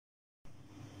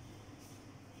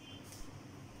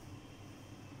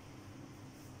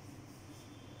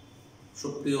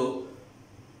সুপ্রিয়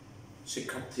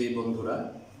শিক্ষার্থী বন্ধুরা,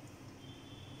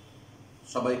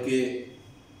 সবাইকে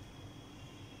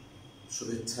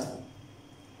শুভেচ্ছা।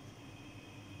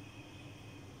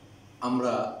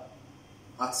 আমরা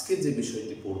আজকে যে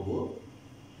বিষয়টি পড়ব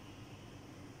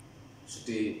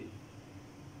সেটি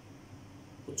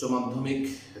উচ্চ মাধ্যমিক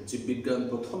জীববিজ্ঞান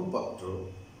প্রথম পত্র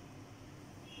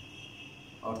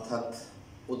অর্থাৎ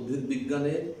উদ্ভিদ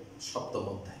বিজ্ঞানের সপ্তম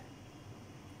অধ্যায়।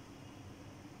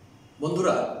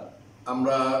 বন্ধুরা,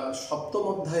 আমরা সপ্তম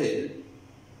অধ্যায়ের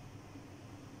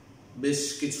বেশ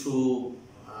কিছু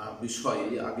বিষয়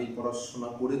আগেই পড়াশোনা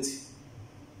করেছি,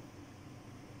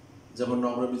 যেমন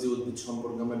নগ্নবীজি উদ্ভিদ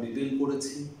সম্পর্কে আমরা ডিটেইল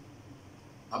করেছি।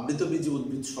 আবৃতবীজি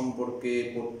উদ্ভিদ সম্পর্কে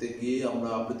পড়তে গিয়ে আমরা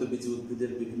আবৃতবীজি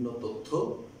উদ্ভিদের বিভিন্ন তথ্য,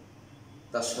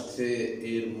 তার সাথে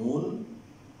এর মূল,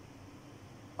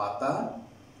 পাতা,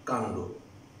 কাণ্ড,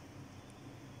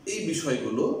 এই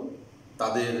বিষয়গুলো,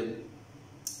 তাদের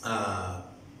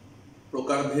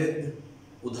প্রকারভেদ,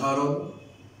 উদাহরণ,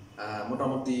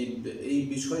 মোটামুটি এই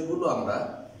বিষয়গুলো আমরা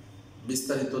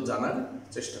বিস্তারিত জানার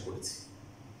চেষ্টা করেছি।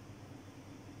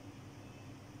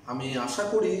 আমি আশা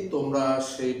করি তোমরা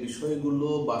সেই বিষয়গুলো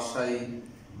বাসায়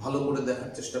ভালো করে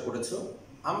দেখার চেষ্টা করেছো।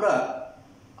 আমরা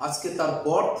আজকে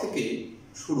তারপর থেকে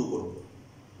শুরু করব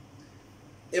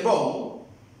এবং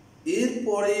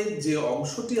এরপরে যে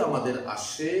অংশটি আমাদের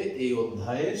আসে এই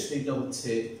অধ্যায়ে সেইটা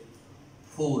হচ্ছে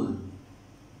ফুল।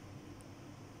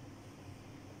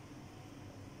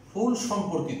 ফুল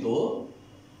সম্পর্কিত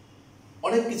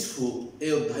অনেক কিছু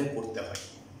এই অধ্যায়ে পড়তে হয়,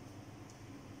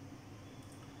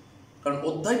 কারণ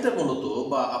অধ্যায়টা মূলত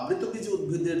বা আবৃতবীজি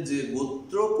উদ্ভিদের যে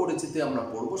গোত্র পরিচিতি আমরা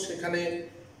পড়ব সেখানে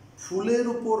ফুলের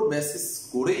উপর বেসিস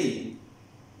করেই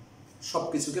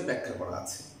সবকিছুকে ব্যাখ্যা করা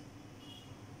আছে।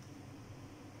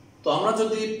 তো আমরা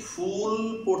যদি ফুল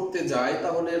পড়তে যাই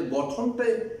তাহলে এর গঠনটা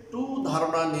একটু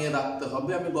ধারণা নিয়ে রাখতে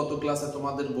হবে। আমি গত ক্লাসে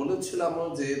তোমাদের বলেছিলাম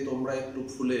যে তোমরা একটু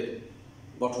ফুলের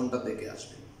গঠনটা দেখে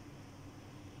আসবে।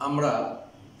 আমরা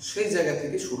সেই জায়গা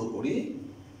থেকে শুরু করি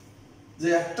যে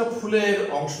একটা ফুলের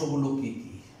অংশগুলো কি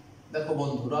কি। দেখো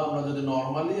বন্ধুরা, আমরা যদি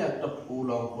নরমালি একটা ফুল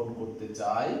অঙ্কন করতে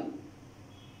চাই,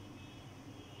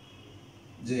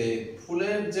 যে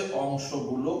ফুলের যে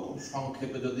অংশগুলো খুব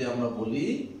সংক্ষেপে যদি আমরা বলি,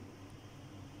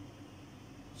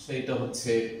 সেইটা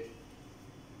হচ্ছে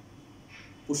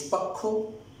পুষ্পাক্ষ,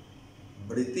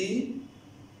 বৃতি,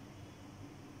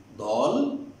 দল,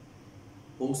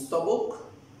 পুংস্তবক,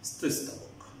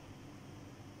 স্ত্রীস্তবক।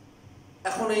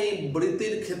 এখন এই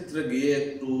বৃতির ক্ষেত্রে গিয়ে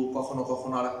একটু কখনো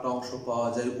কখনো আর একটা অংশ পাওয়া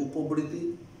যায় উপবৃতি,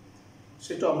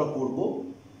 সেটা আমরা পড়ব।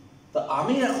 তা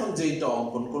আমি এখন যেটা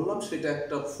অঙ্কন করলাম সেটা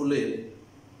একটা ফুলের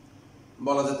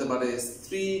বলা যেতে পারে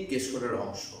স্ত্রী কেশরের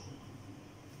অংশ।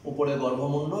 উপরে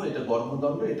গর্ভমুণ্ড, এটা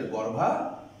গর্ভদণ্ড, এটা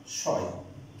গর্ভাশয়।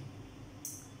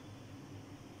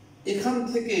 এখান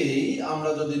থেকেই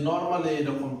আমরা যদি নরমালি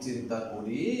এরকম চিন্তা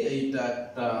করি, এইটা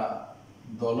একটা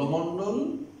দলমণ্ডল,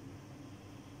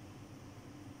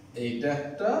 এইটা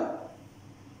একটা,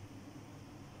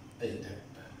 এইটা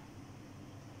একটা,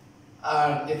 আর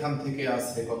এখান থেকে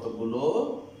আছে কতগুলো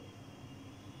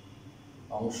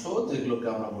অংশ যেগুলোকে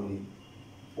আমরা বলি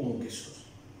পুংকেশর।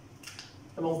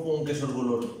 এবং পুংকেশর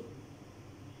গুলোর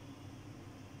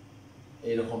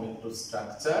এইরকম একটু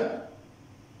স্ট্রাকচার।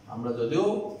 আমরা যদিও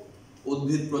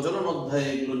উদ্ভিদ প্রজনন অধ্যায়ে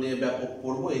এগুলো নিয়ে ব্যাপক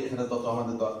পড়বো, এখানে তত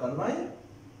আমাদের দরকার নাই।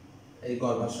 এই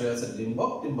গর্ভাশয় আছে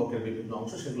ডিম্বক, ডিম্বকের বিভিন্ন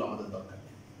অংশ, সেগুলো আমাদের দরকার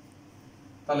নেই।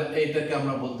 তাহলে এইটাকে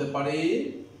আমরা বলতে পারি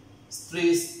স্ত্রী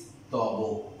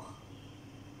স্তবক।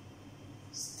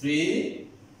 স্ত্রী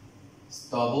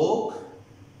স্তবক,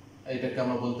 এইটাকে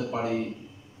আমরা বলতে পারি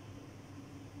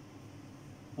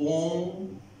পুং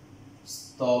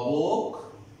স্তবক,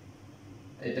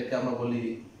 এটাকে আমরা বলি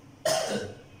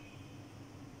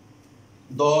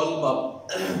দল বা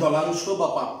দলাংশ বা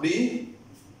পাপড়ি।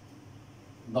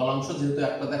 দলাংশ যেহেতু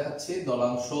একটা দেখাচ্ছি,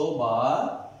 দলাংশ বা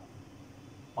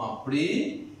পাপড়ি।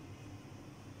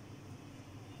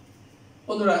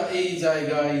 বন্ধুরা, এই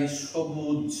জায়গায়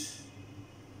সবুজ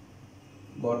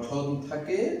গঠন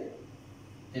থাকে,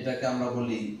 এটাকে আমরা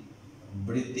বলি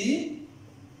বৃতি।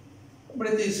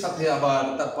 বৃতির সাথে আবার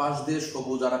তার পাশ দিয়ে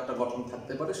সবুজ আর একটা গঠন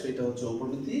থাকতে পারে, সেটা হচ্ছে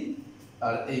উপবৃতি।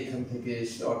 আর এইখান থেকে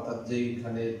এসে, অর্থাৎ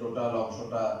যেইখানে টোটাল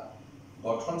অংশটা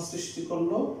গঠন সৃষ্টি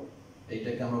করলো,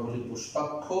 এইটাকে আমরা বলি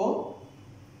পুষ্পাক্ষ।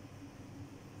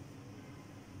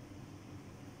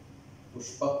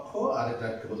 পুষ্পাক্ষ, আর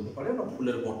এটাকে বলতে পারি আমরা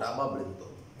ফুলের মোটা বা বৃত্ত।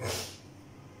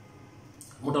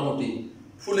 মোটামুটি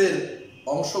ফুলের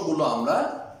অংশগুলো আমরা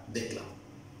দেখলাম।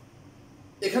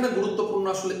 এখানে গুরুত্বপূর্ণ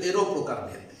আসলে এরও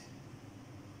প্রকারভেদ।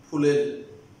 ফুলের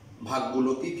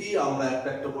ভাগগুলো কি কি আমরা একটা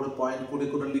একটা করে পয়েন্ট করে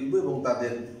করে লিখবো এবং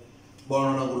তাদের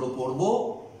বর্ণনাগুলো পড়ব।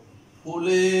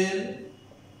 ফুলের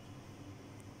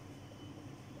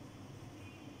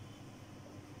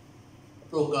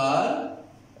প্রকার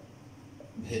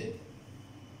ভেদ।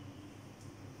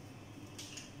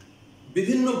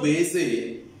 বিভিন্ন বেজে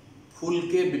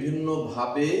ফুলকে বিভিন্ন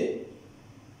ভাবে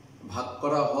ভাগ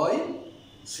করা হয়,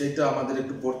 সেটা আমাদের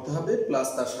একটু পড়তে হবে, প্লাস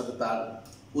তার সাথে তার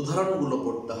উদাহরণগুলো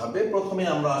পড়তে হবে। প্রথমে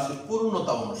আমরা আসি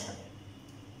পূর্ণতা অনুসারে।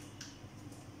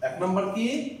 1 নম্বর কি?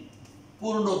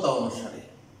 পূর্ণতা অনুসারে।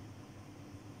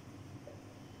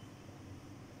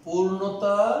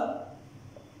 পূর্ণতা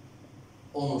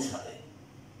অনুসারে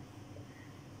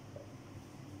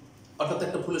অর্থাৎ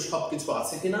একটা ফুলে সবকিছু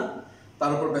আছে কিনা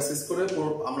তার উপর বেসিস করে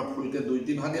আমরা ফুলকে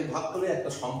 2টি ভাগে ভাগ করে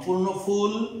একটা সম্পূর্ণ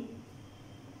ফুল।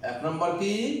 1 নম্বর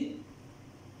কি?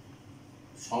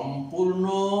 সম্পূর্ণ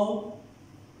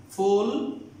ফুল।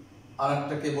 আর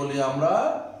একটাকে বলি আমরা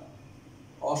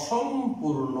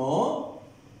অসম্পূর্ণ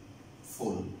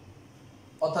ফুল।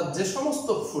 অর্থাৎ যে সমস্ত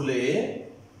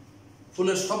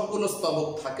ফুলের সবগুলো স্তবক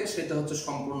থাকে সেটা হচ্ছে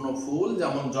সম্পূর্ণ ফুল,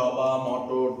 যেমন জবা,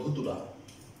 মটর, ধুতুরা।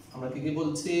 আমরা কি কি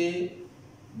বলছি?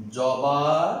 জবা,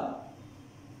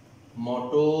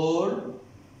 মটর,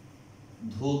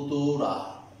 ধুতুরা।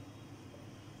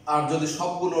 আর যদি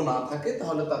সবগুলো না থাকে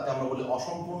তাহলে তাকে আমরা বলি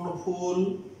অসম্পূর্ণ ফুল।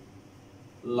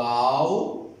 লাউ,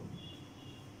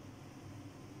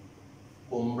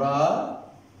 কুমড়া,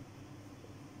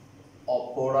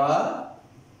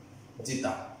 অপরাজিতা।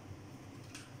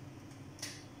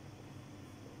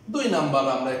 2 নাম্বার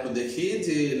আমরা একটু দেখি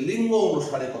যে লিঙ্গ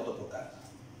অনুসারে কত প্রকার।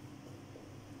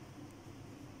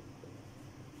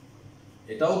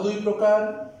 এটাও 2 প্রকার।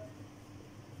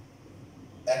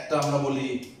 একটা আমরা বলি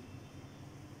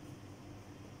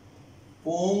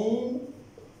পুং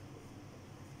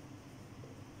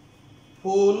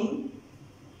ফুল,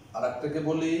 আর একটাকে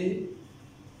বলি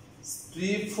স্ত্রী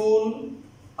ফুল।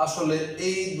 আসলে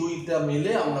এই 2টা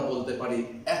মিলে আমরা বলতে পারি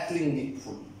একলিঙ্গিক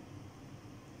ফুল।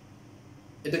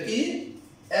 এটা কি?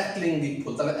 একলিঙ্গিক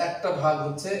ফুল। তাহলে একটা ভাগ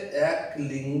হচ্ছে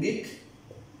একলিঙ্গিক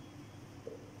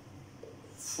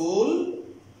ফুল,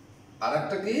 আর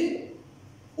একটা কি?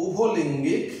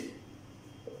 উভলিঙ্গিক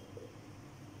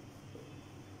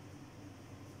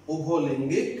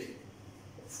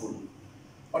ফুল।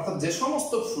 অর্থাৎ যে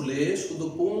সমস্ত ফুলে শুধু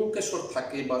পুংকেশর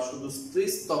থাকে বা শুধু স্ত্রী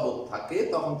স্তবক থাকে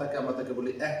তখন আমরা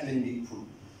বলি একলিঙ্গিক ফুল।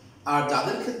 আর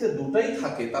যাদের ক্ষেত্রে 2টাই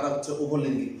থাকে তারা হচ্ছে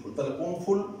উভলিঙ্গিক ফুল। তাহলে পুং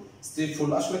ফুল, স্ত্রী ফুল।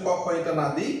 আসলে এটা না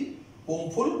দিই, পুং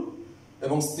ফুল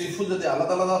এবং স্ত্রী ফুল যদি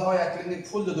আলাদা আলাদা হয় একলিঙ্গিক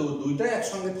ফুল, যদি 2টাই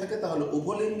একসঙ্গে থাকে তাহলে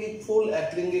উভলিঙ্গিক ফুল।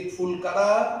 একলিঙ্গিক ফুল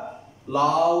কারা?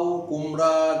 লাউ,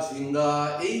 কুমড়া, ঝিঙ্গা,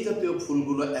 এই জাতীয়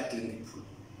ফুলগুলো একলিঙ্গিক ফুল।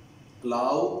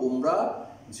 লাউ, কুমড়া,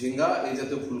 ঝিঙ্গা এই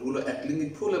জাতীয় ফুলগুলো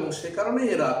একলিঙ্গিক ফুল এবং সে কারণে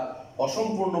এরা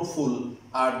অসম্পূর্ণ ফুল।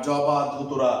 আর জবা,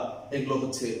 ধুতুরা এগুলো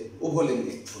হচ্ছে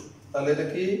উভলিঙ্গিক ফুল। তাহলে এটা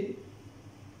কি?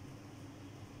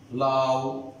 লাউ,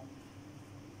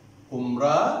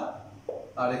 কুমড়া,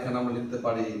 আর এখানে আমরা লিখতে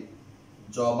পারি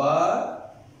জবা,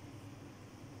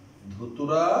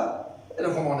 ধুতুরা,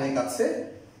 এরকম অনেক আছে।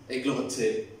 এগুলো হচ্ছে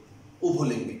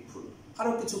উভলিঙ্গিক ফুল।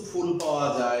 আরো কিছু ফুল পাওয়া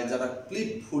যায় যারা ক্লিপ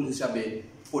ফুল হিসাবে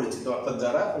পরিচিত, অর্থাৎ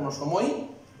যারা কোনো সময়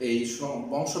এই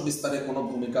বংশ বিস্তারে কোনো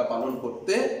ভূমিকা পালন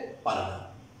করতে পারে না।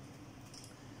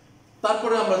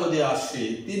 তারপরে আমরা যদি আসি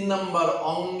 3 নাম্বার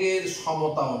অঙ্গের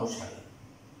সমতা অনুসারে।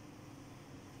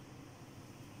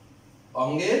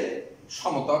 অঙ্গের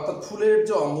সমতা অর্থাৎ ফুলের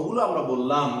যে অঙ্গগুলো আমরা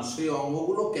বললাম সেই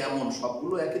অঙ্গগুলো কেমন?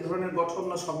 সবগুলো একই ধরনের গঠন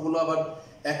না সবগুলো আবার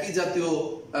একই জাতীয়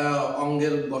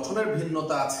অঙ্গের গঠনের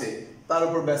ভিন্নতা আছে? তার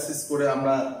উপর বেসিস করে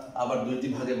আমরা আবার 2টি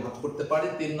ভাগে ভাগ করতে পারি।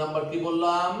 3 নাম্বার কি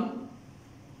বললাম?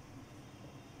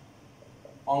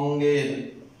 অঙ্গের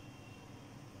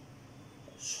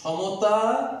সমতা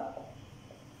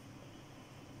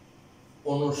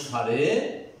অনুসারে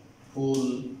ফুল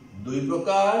 2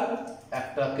 প্রকার।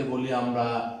 একটাকে বলি আমরা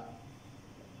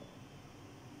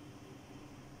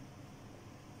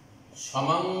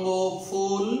সমাঙ্গ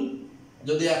ফুল।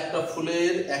 যদি একটা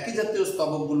ফুলের একই জাতীয়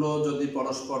স্তবকগুলো যদি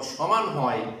পরস্পর সমান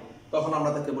হয় তখন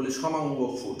আমরা তাকে বলি সমাঙ্গ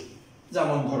ফুল।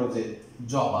 যেমন ধরো যে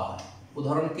জবা,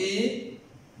 উদাহরণ কি?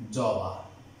 জবা।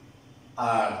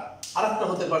 আর আরেকটা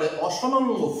হতে পারে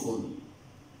অসমাঙ্গ ফুল।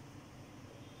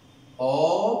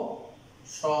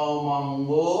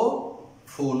 অসমাঙ্গ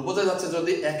ফুল বোঝা যাচ্ছে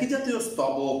যদি একই জাতীয়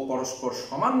স্তবক পরস্পর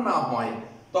সমান না হয়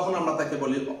তখন আমরা তাকে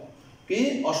বলি কি?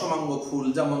 অসমাঙ্গ ফুল।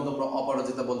 যেমন তোমরা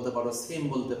অপরাজিতা বলতে পারো, সিম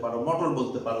বলতে পারো, মটর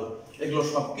বলতে পারো, এগুলো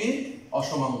সব কি?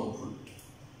 অসমাঙ্গ ফুল।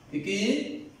 কি কি?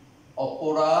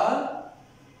 অপরাজিতা,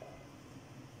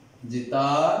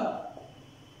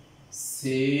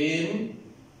 সিম,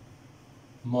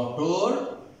 মটর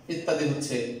ইত্যাদি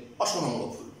হচ্ছে অসমাঙ্গ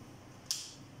ফুল।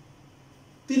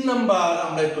 3 নাম্বার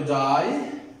আমরা একটু যাই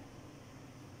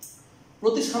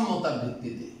প্রতিসাম্যতার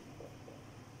ভিত্তিতে।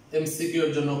 এমসিকিউ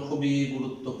এর জন্য খুবই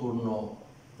গুরুত্বপূর্ণ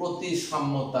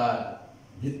প্রতিসাম্যতার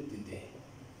ভিত্তিতে।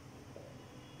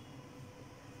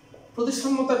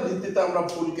 প্রতিসাম্যতার ভিত্তিতে আমরা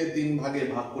ফুলকে 3 ভাগে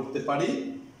ভাগ করতে পারি,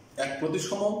 এক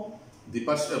প্রতিসম,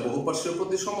 দ্বিপার্শ্বীয় বহুপার্শ্বীয়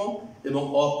প্রতিসম এবং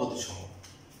অপ্রতিসম।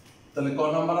 তাহলে ক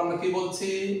নাম্বার আমরা কি বলছি?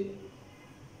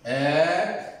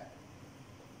 এক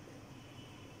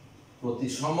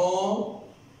প্রতিসম,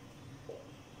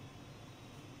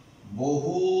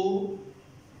 বহু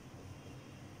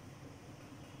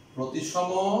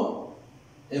প্রতিসম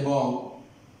এবং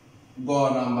গ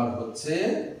নাম্বার হচ্ছে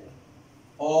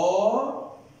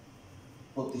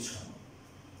অপ্রতিসম।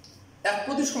 এক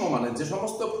প্রতিসম মানে যে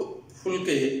সমস্ত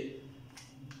ফুলকে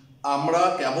আমরা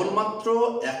কেবলমাত্র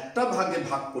একটা ভাগে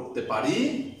ভাগ করতে পারি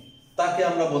তাকে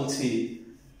আমরা বলছি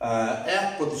এক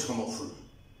প্রতিসম ফুল।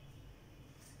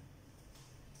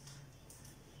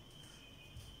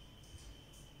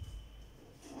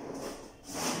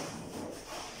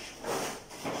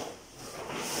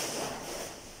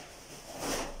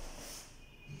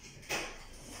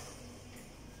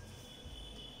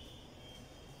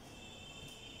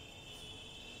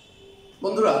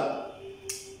 বন্ধুরা,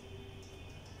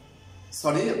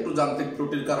 সরি, একটু যান্ত্রিক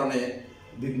ত্রুটির কারণে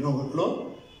বিঘ্ন ঘটলো।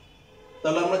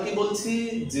 তাহলে আমরা কি বলছি?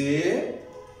 যে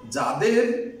যাদের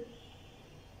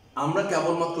আমরা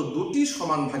কেবলমাত্র 2টি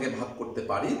সমান ভাগে ভাগ করতে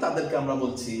পারি তাদেরকে আমরা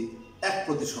বলছি এক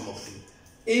প্রতিসম ফুল।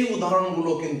 এই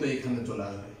উদাহরণগুলো কিন্তু এখানে চলে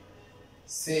আসবে।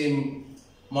 সিম,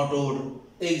 মটর,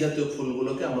 এই জাতীয়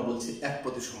ফুলগুলোকে আমরা বলছি এক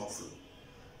প্রতিসম ফুল।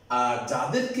 আর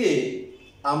যাদেরকে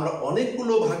আমরা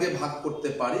অনেকগুলো ভাগে ভাগ করতে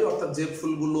পারি, অর্থাৎ যে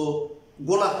ফুলগুলো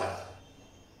গোলাকার,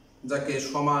 যাকে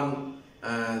সমান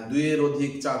 2-এর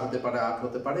অধিক 4 হতে পারে, 8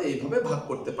 হতে পারে, এইভাবে ভাগ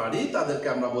করতে পারি, তাদেরকে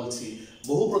আমরা বলছি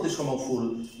বহু প্রতিসম ফুল।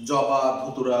 জবা,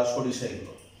 ধুতুরা, সরিষা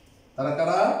এগুলো। তারা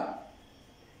কারা?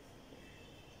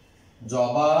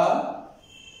 জবা,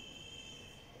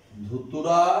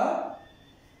 ধুতুরা,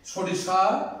 সরিষা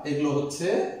এগুলো হচ্ছে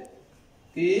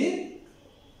কি?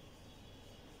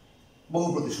 বহু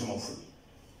প্রতিসম ফুল।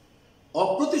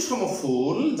 অপ্রতিসম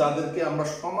ফুল যাদেরকে আমরা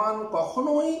সমান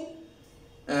কখনোই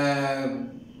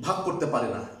ভাগ করতে পারি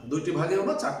না, 2টি ভাগেও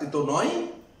না, 4টি তো নয়,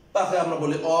 তাকে আমরা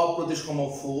বলি অপ্রতিসম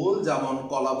ফুল। যেমন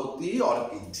কলাবতী,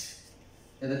 অর্কিড,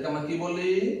 এদেরকে আমরা কি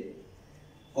বলি?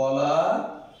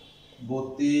 কলাবতী,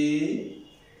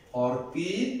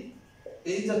 অর্কিড,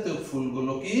 এই জাতীয়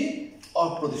ফুলগুলো কি?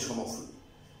 অপ্রতিসম ফুল।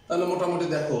 তাহলে মোটামুটি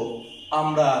দেখো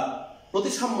আমরা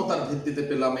প্রতিসাম্যতার ভিত্তিতে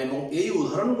পেলাম, এবং এই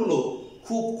উদাহরণগুলো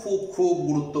খুব খুব খুব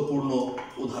গুরুত্বপূর্ণ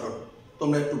উদাহরণ।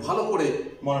 তোমরা একটু ভালো করে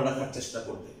মনে রাখার চেষ্টা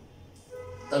করবে।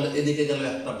 তাহলে এদিকে গেল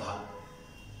একটা ভাগ।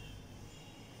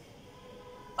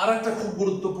 আর একটা খুব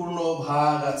গুরুত্বপূর্ণ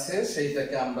ভাগ আছে,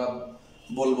 সেইটাকে আমরা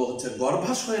বলবো হচ্ছে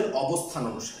গর্ভাশয়ের অবস্থান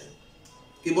অনুসারে।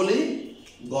 কি বলি?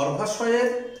 গর্ভাশয়ের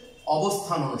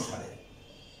অবস্থান অনুসারে।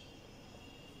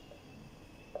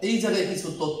 এই জায়গায় কিছু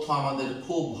তথ্য আমাদের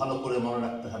খুব ভালো করে মনে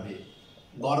রাখতে হবে।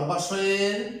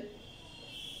 গর্ভাশয়ের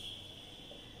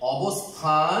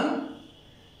অবস্থান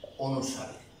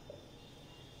অনুসারে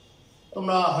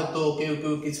তোমরা হয়তো কেউ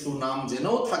কেউ কিছু নাম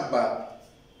জেনেও থাকবা।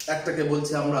 একটাকে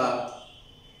বলছি আমরা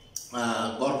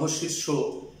গর্ভশীর্ষ,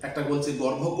 একটা বলছি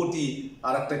গর্ভকটি,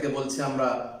 আর একটাকে বলছি আমরা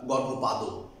গর্ভপাদ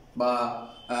বা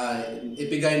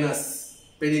এপিগাইনাস,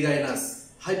 পেরিগাইনাস,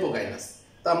 হাইপোগাইনাস।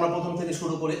 তা আমরা প্রথম থেকে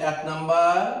শুরু করি। 1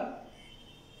 নাম্বার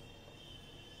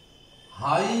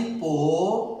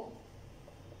হাইপোগাইনাস।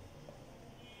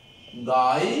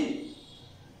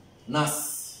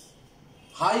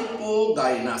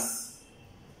 হাইপোগাইনাস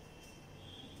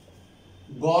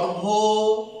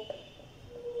গর্ভপাদ।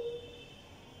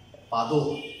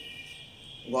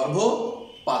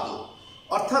 গর্ভপাদ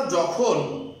অর্থাৎ যখন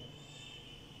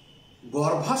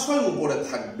গর্ভাশয় উপরে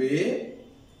থাকবে,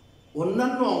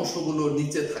 অন্যান্য অংশগুলো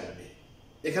নিচে থাকবে।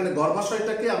 এখানে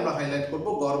গর্ভাশয়টাকে আমরা হাইলাইট করব।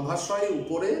 গর্ভাশয়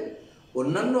উপরে,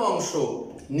 অন্যান্য অংশ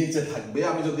নিচে থাকবে।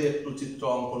 আমি যদি একটু চিত্র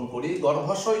অঙ্কন করি,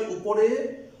 গর্ভাশয় উপরে,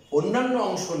 অন্যান্য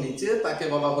অংশ নিচে, তাকে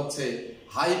বলা হচ্ছে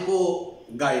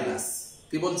হাইপোগাইনাস।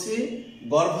 কি বলছি?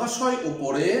 গর্ভাশয়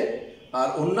উপরে আর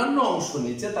অন্যান্য অংশ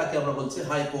নিচে, তাকে আমরা বলছি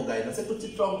হাইপোগাইনাস। একটু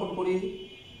চিত্র অঙ্কন করি।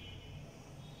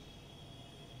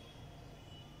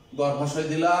 গর্ভাশয়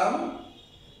দিলাম,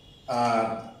 আর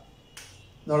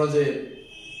ধরো যে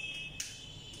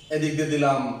এদিক দিয়ে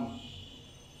দিলাম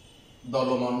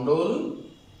দলমণ্ডল।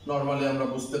 নরমালি আমরা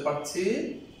বুঝতে পারছি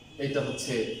এটা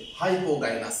হচ্ছে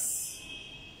হাইপোগাইনাস।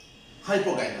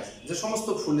 হাইপোগাইনাস যে সমস্ত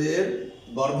ফুলের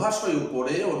গর্ভাশয়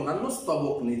উপরে, অন্যান্য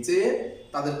স্তবক নিচে,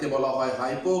 তাদেরকে বলা হয়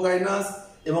হাইপোগাইনাস।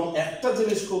 এবং একটা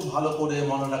জিনিস খুব ভালো করে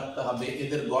মনে রাখতে হবে,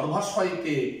 এদের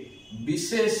গর্ভাশয়কে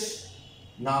বিশেষ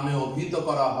নামে অভিহিত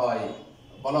করা হয়,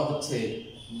 বলা হচ্ছে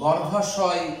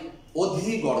গর্ভাশয়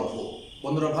অধিগর্ভ।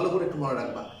 বন্ধুরা ভালো করে একটু মনে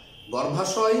রাখবা,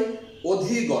 গর্ভাশয়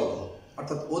অধিগর্ভ,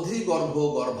 অর্থাৎ অধিগর্ভ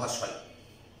গর্ভাশয়।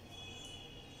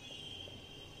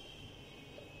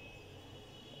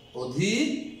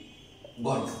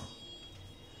 অধিগর্ভ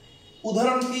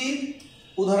উদাহরণ কি?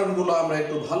 উদাহরণগুলো আমরা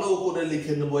একটু ভালো করে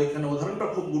লিখে নেব। এখানে উদাহরণটা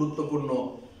খুব গুরুত্বপূর্ণ।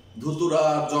 ধুতুরা,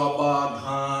 জবা,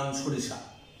 ধান, সরিষা।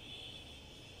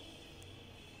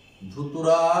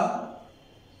 ধুতুরা,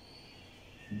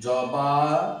 জবা,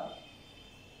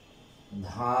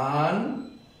 ধান,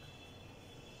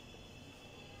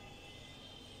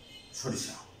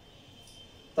 সরিষা।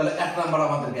 তাহলে 1 নাম্বার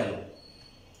আমাদের গেল।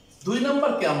 2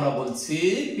 নাম্বারকে আমরা বলছি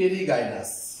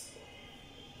পেরিগাইনাস।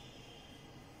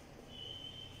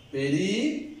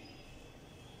 পেরিগাইনাস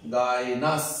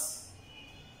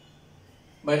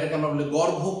বা এটাকে আমরা বলি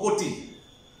গর্ভকটি।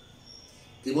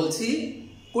 কি বলছি?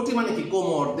 কোটি মানে কি?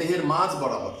 কোমর, দেহের মাঝ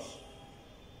বরাবর।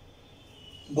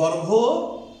 গর্ভ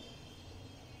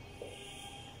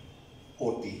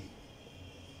কোটি।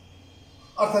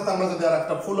 অর্থাৎ আমরা যদি আর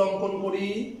একটা ফুল অঙ্কন করি,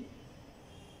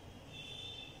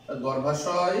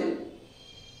 গর্ভাশয়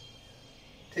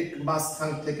ঠিক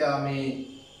মাঝখান থেকে আমি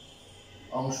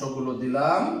অংশগুলো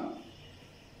দিলাম,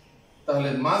 তাহলে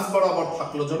মাঝ বরাবর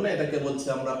থাকলো জন্য এটাকে বলছি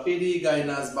আমরা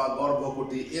পেরিগাইনাস বা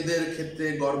গর্ভকটি। এদের ক্ষেত্রে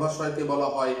গর্ভাশয়কে বলা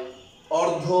হয়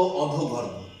অর্ধ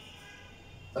অধগর্ভ।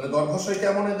 তাহলে গর্ভাশয়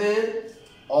কেমন এদের?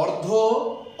 অর্ধ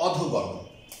অধগর্ভ।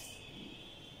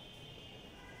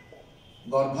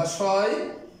 গর্ভাশয়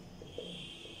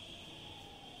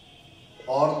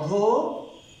অর্ধ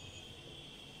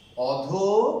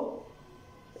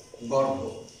অধগর্ভ।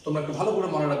 তোমরা একটু ভালো করে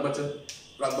মনে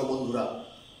রাখবো বন্ধুরা,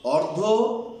 অর্ধ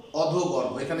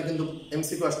অধগর্ভ। এখানে কিন্তু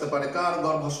এমসিকিউ আসতে পারে, কার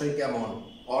গর্ভাশয় কেমন?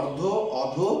 অর্ধ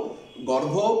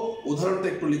অধগর্ভ। উদাহরণটা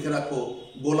একটু লিখে রাখো,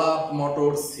 গোলাপ,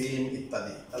 মটর, সিম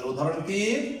ইত্যাদি। তাহলে উদাহরণ কি?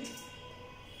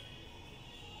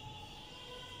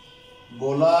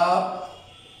 গোলাপ,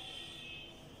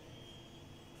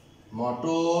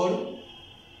 মটর,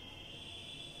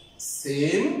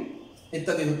 সিম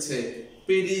ইত্যাদি হচ্ছে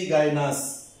পেরিগাইনাস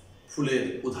ফুলের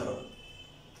উদাহরণ।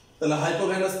 তাহলে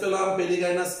হাইপোগাইনাস পেলাম,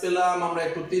 পেরিগাইনাস পেলাম। আমরা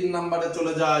একটু 3 নম্বরে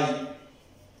চলে যাই।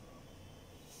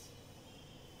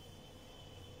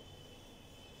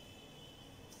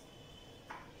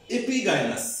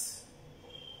 এপিগাইনাস।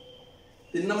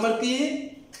 3 নম্বর কি?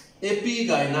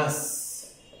 এপিগাইনাস।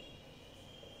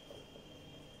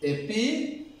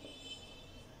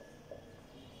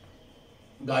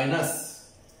 এপিগাইনাস।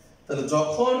 তাহলে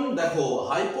যখন দেখো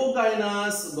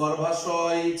হাইপোগাইনাস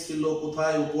গর্ভাশয় ছিল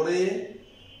কোথায়? উপরে।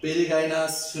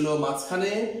 পেরিগাইনাস ছিল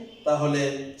মাঝখানে। তাহলে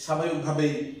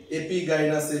স্বাভাবিকভাবেই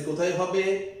এপিগাইনাসে কোথায় হবে?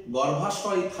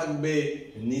 গর্ভাশয় থাকবে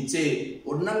নিচে,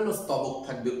 অন্যান্য স্তবক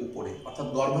থাকবে উপরে। অর্থাৎ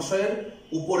গর্ভাশয়ের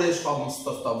উপরে সমস্ত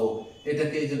স্তবক।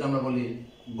 এটাকে যেটা আমরা বলি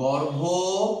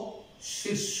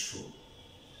গর্ভশীর্ষ।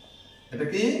 এটা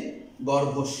কি?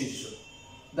 গর্ভশীর্ষ।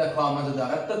 দেখো আমরা যদি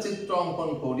আরেকটা চিত্র অঙ্কন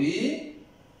করি,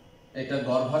 এটা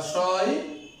গর্ভাশয়,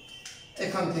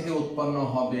 এখান থেকে উৎপন্ন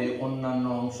হবে অন্যান্য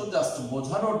অংশ। জাস্ট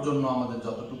বোঝানোর জন্য আমাদের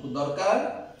যতটুকু দরকার,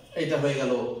 এটা হয়ে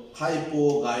গেল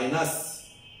হাইপোগাইনাস।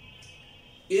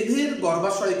 এদের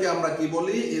গর্ভাশয়কে আমরা কি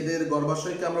বলি? এদের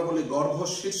গর্ভাশয়কে আমরা বলি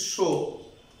গর্ভশীর্ষ।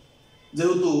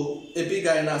 যেহেতু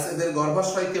এপিগাইনাস, এদের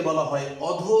গর্ভাশয়কে বলা হয়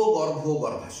অধগর্ভ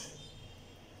গর্ভাশয়।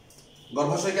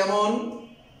 গর্ভাশয় কেমন?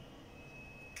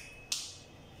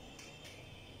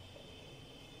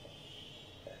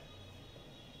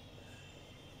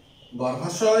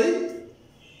 গর্ভাশয়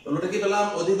ওটা কি পেলাম?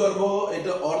 অধিগর্ভ।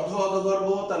 এটা অর্ধ অধগর্ভ।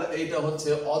 তাহলে এইটা হচ্ছে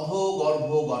অধগর্ভ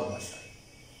গর্ভাশয়।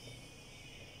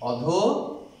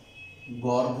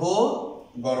 অধগর্ভ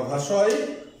গর্ভাশয়।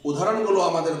 উদাহরণগুলো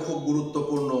আমাদের খুব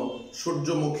গুরুত্বপূর্ণ।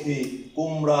 সূর্যমুখী,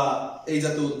 কুমড়া, এই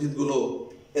জাতীয় উদ্ভিদগুলো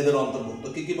এদের অন্তর্ভুক্ত।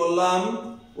 কি কি বললাম?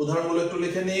 উদাহরণগুলো একটু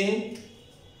লিখে নিই।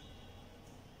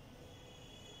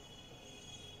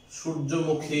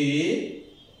 সূর্যমুখী,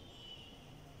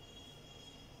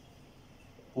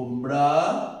 কুমড়া,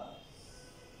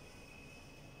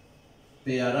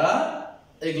 পেয়ারা,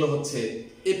 এগুলো হচ্ছে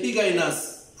এপিগাইনাস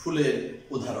ফুলের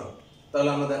উদাহরণ। তাহলে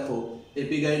আমরা দেখো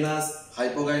এপিগাইনাস,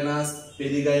 হাইপোগাইনাস,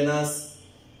 পেরিগাইনাস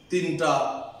 3টা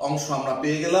অংশ আমরা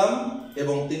পেয়ে গেলাম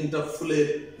এবং 3টা ফুলের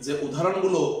যে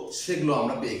উদাহরণগুলো সেগুলো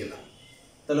আমরা পেয়ে গেলাম।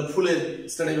 তাহলে ফুলের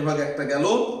শ্রেণী বিভাগ একটা গেল।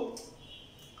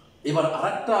 এবার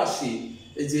আরেকটা আসি,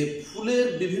 এই যে ফুলের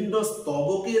বিভিন্ন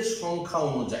স্তবকের সংখ্যা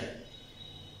অনুযায়ী।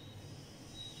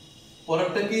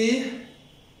 পরেরটা কি?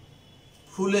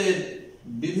 ফুলের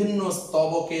বিভিন্ন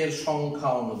স্তবকের সংখ্যা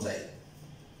অনুযায়ী।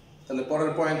 তাহলে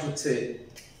পরের পয়েন্ট হচ্ছে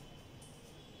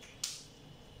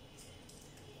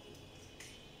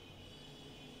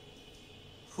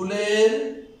ফুলের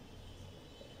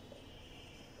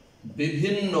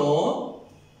বিভিন্ন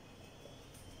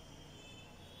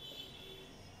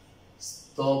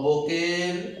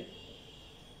স্তবকের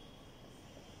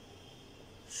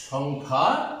সংখ্যা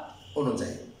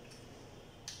অনুযায়ী।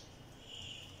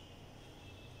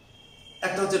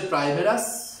 একটা হচ্ছে ট্রাইমেরাস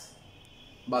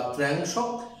বা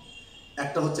ত্র্যাংশক,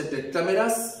 একটা হচ্ছে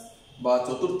টেট্রামেরাস বা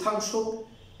চতুর্থাংশক,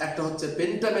 একটা হচ্ছে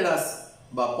পেন্টামেরাস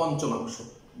বা পঞ্চমাংশক।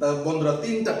 বন্ধুরা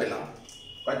তিনটা পেলাম।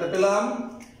 কয়টা পেলাম?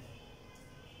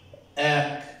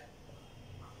 এক,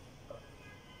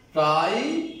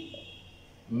 ট্রাইমেরাস।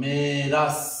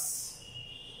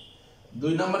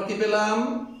 দুই নাম্বার কি পেলাম?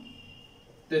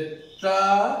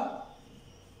 টেট্রামেরাস।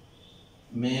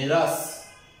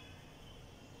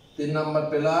 তিন নাম্বার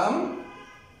পেলাম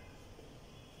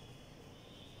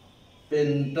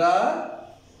পেন্টামেরাস।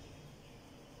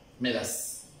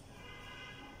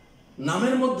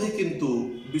 নামের মধ্যে কিন্তু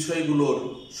বিষয়গুলোর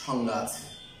সংজ্ঞা আছে।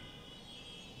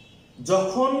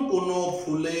 যখন কোনো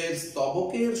ফুলের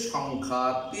স্তবকের সংখ্যা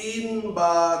 3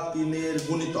 বা 3-এর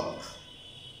গুণিতক,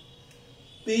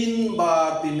 3 বা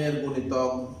 3-এর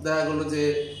গুণিতক, দেখা গেল যে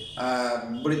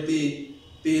বৃত্তি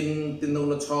 3, 3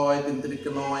 × 6, 3 ×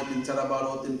 9, 3 × 4 =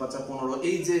 12, 3 × 5 = 15,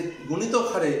 এই যে গুণিতক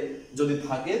হারে যদি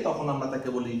থাকে তখন আমরা তাকে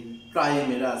বলি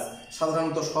ট্রাইমেরাস।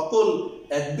 সাধারণত সকল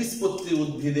একবীজপত্রী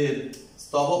উদ্ভিদের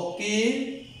স্তবক কি?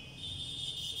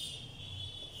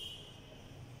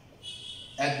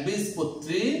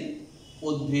 একবীজপত্রী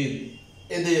উদ্ভিদ,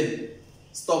 এদের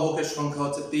স্তবকের সংখ্যা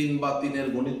হচ্ছে 3 বা 3-এর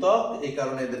গুণিতক, এই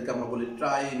কারণে এদেরকে আমরা বলি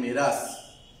ট্রাইমেরাস।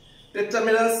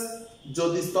 টেট্রামেরাস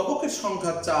যদি স্তবকের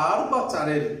সংখ্যা 4 বা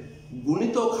 4-এর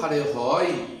গুণিতক হারে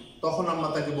হয় তখন আমরা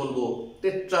তাকে বলবো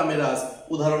টেট্রামেরাস।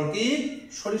 উদাহরণ কি?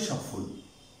 সরিষা ফুল।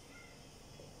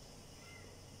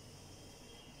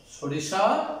 সরিষা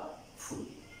ফুল।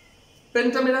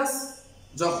 পেন্টামেরাস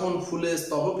যখন ফুলের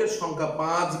স্তবকের সংখ্যা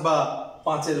 5 বা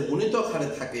 5-এর গুণিতক হারে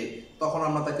থাকে তখন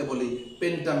আমরা তাকে বলি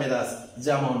পেন্টামেরাস।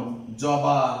 যেমন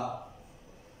জবা,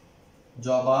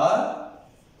 জবা,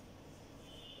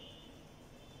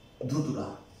 ধুতুরা।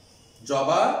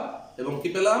 জবা এবং কি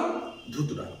পেলাম?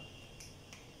 ধুতুরা।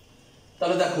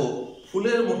 তাহলে দেখো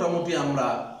ফুলের মোটামুটি আমরা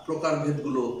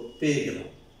প্রকারভেদগুলো পেয়ে গেলাম।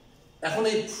 এখন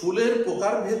এই ফুলের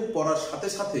প্রকারভেদ পড়ার সাথে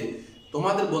সাথে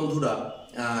তোমাদের বন্ধুরা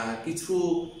কিছু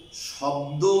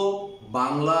শব্দ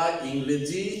বাংলা,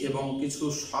 ইংরেজি এবং কিছু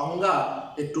সংজ্ঞা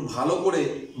একটু ভালো করে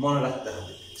মনে রাখতে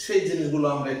হবে। সেই জিনিসগুলো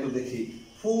আমরা একটু দেখি।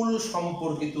 ফুল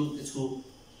সম্পর্কিত কিছু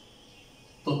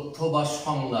তথ্য বা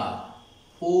সংজ্ঞা।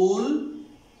 ফুল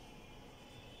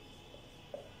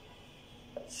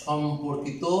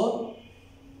সম্পর্কিত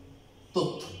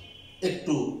তথ্য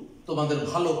একটু তোমাদের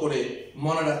ভালো করে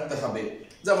মনে রাখতে হবে।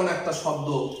 যেমন একটা শব্দ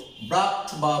ব্রাক্ট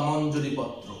বা মঞ্জরি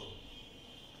পত্র।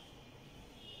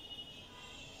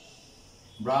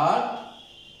 ব্রাক্ট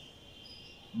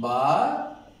বা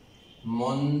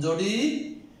মঞ্জরি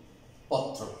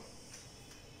পত্র।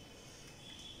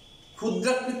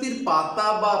 ক্ষুদ্রাকৃতির পাতা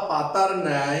বা পাতার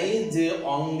ন্যায় যে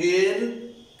অঙ্গের,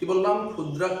 কি বললাম?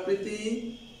 ক্ষুদ্রাকৃতি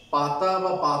পাতা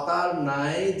বা পাতার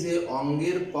ন্যায় যে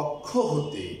অঙ্গের পক্ষ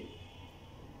হতে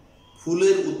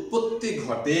ফুলের উৎপত্তি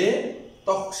ঘটে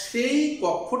সেই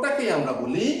কক্ষটাকে আমরা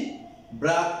বলি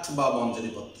ব্রাক্ট বা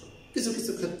মঞ্জরিপত্র। কিছু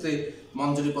কিছু ক্ষেত্রে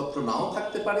মঞ্জরিপত্র নাও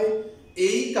থাকতে পারে।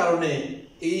 এই কারণে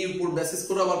এই উপর বেসিস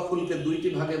করে আবার ফুলকে দুইটি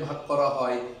ভাগে ভাগ করা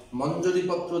হয়।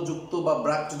 মঞ্জরিপত্র যুক্ত বা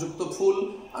ব্রাক্ট যুক্ত ফুল,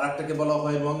 আর একটাকে বলা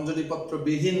হয় মঞ্জরিপত্র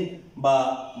বিহীন বা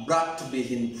ব্রাক্ট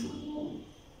বিহীন ফুল।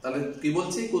 তাহলে কি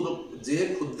বলছি? যে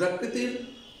ক্ষুদ্রাকৃতির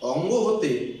অঙ্গ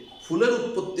হতে ফুলের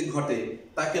উৎপত্তি ঘটে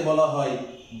তাকে বলা হয়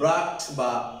ব্রাক্ট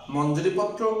বা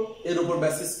মঞ্জরিপত্র। এর উপর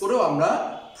বেসিস করেও আমরা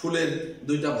ফুলের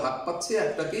দুইটা ভাগ পাচ্ছি,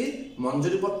 একটা কি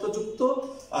মঞ্জরিপত্র যুক্ত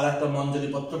আর একটা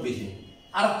মঞ্জরিপত্র বিহীন।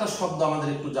 আর একটা শব্দ আমাদের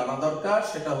একটু জানা দরকার,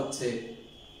 সেটা হচ্ছে,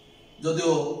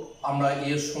 যদিও আমরা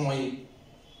এর সময়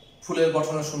ফুলের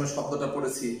গঠনের সময় শব্দটা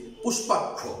পড়েছি,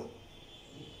 পুষ্পাক্ষ।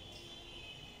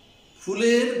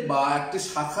 ফুলের বা একটি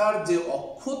শাখার যে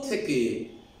অক্ষ থেকে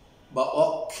বা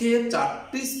অক্ষে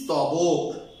 4টি স্তবক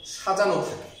সাজানো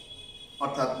থাকে,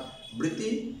 অর্থাৎ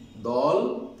বৃতি, দল,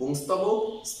 পুংস্তবক,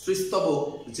 স্ত্রীস্তবক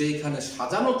যেখানে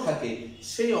সাজানো থাকে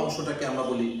সেই অংশটাকে আমরা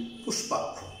বলি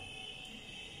পুষ্পাক্ষ।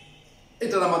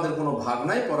 এটার আমাদের কোনো ভাগ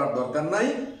নাই, পড়ার দরকার নাই।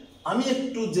 আমি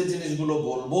একটু যে জিনিসগুলো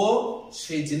বলবো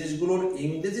সেই জিনিসগুলোর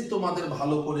ইংরেজি তোমাদের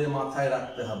ভালো করে মাথায়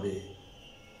রাখতে হবে।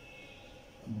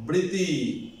 বৃতি,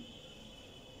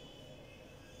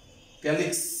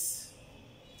 ক্যালিক্স,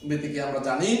 বৃতিকে আমরা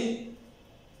জানি।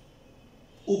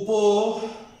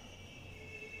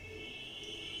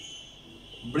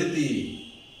 উপবৃতি,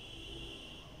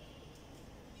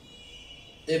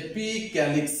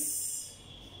 এপিক্যালিক্স,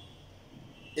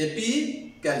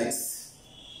 এপিক্যালিক্স।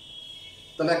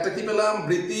 তাহলে একটা কি পেলাম?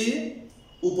 বৃতি,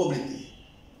 উপবৃতি।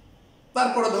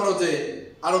 তারপরে ধরো যে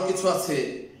আরো কিছু আছে,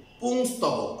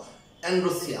 পুংস্তবক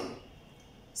অ্যান্ড্রোসিয়াম,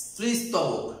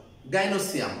 স্ত্রীস্তবক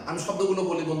গাইনোসিয়াম। আমি শব্দগুলো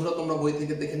বলি বন্ধুরা, তোমরা বই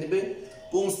থেকে দেখে নিবে।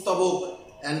 পুংস্তবক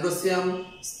অ্যান্ড্রোসিয়াম,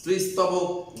 স্ত্রীস্তবক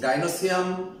গাইনোসিয়াম,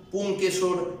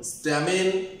 পুংকেশর স্ট্যামেন,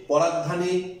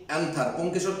 পরাগধানী, অ্যান্থার।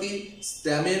 পুংকেশর কি?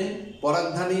 Stamen,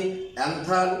 পরাগধানী,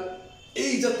 another.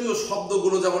 এই জাতীয়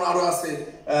শব্দগুলো যেমন আরো আছে,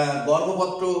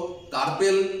 গর্ভপত্র,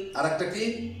 কার্পেল, আর একটা কি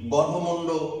গর্ভমণ্ড,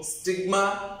 স্টিগমা,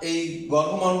 এই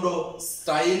গর্ভমণ্ড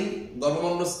স্টাইল,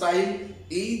 গর্ভমণ্ড স্টাইল।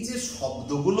 এই যে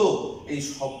শব্দগুলো, এই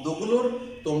শব্দগুলোর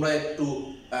তোমরা একটু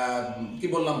কি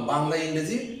বললাম, বাংলা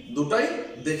ইংরেজি দুটাই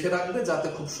দেখে রাখবে, যাতে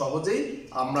খুব সহজেই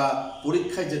আমরা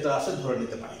পরীক্ষায় যেটা আসে ধরে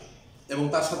নিতে পারি। এবং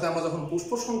তার সাথে আমরা যখন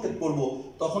পুষ্প সংকেত পড়ব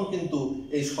তখন কিন্তু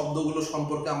এই শব্দগুলো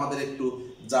সম্পর্কে আমাদের একটু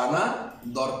জানা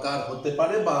দরকার হতে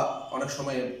পারে, বা অনেক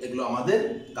সময় এগুলো আমাদের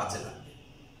কাজে লাগবে।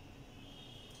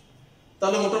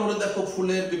 তাহলে মোটামুটি দেখো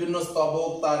ফুলের বিভিন্ন স্তবক,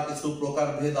 তার কিছু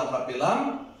প্রকারভেদ আমরা পেলাম।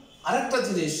 আরেকটা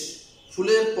জিনিস,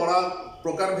 ফুলের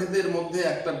প্রকারভেদের মধ্যে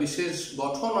একটা বিশেষ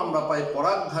গঠন আমরা পাই,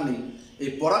 পরাগধানী। এই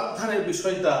পরাগধানের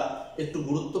বিষয়টা একটু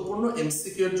গুরুত্বপূর্ণ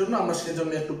এমসিকিউ এর জন্য, আমরা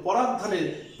সেজন্য একটু পরাগধানের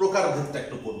প্রকারভেদটা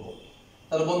একটু পড়ব।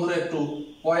 তাহলে বন্ধুরা একটু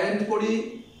পয়েন্ট করি,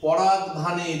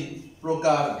 পরাগধানীর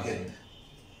প্রকারভেদ।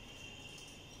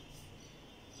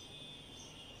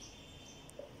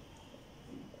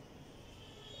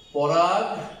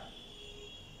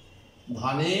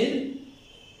 পরাগধানীর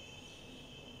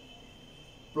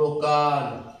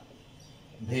প্রকারভেদ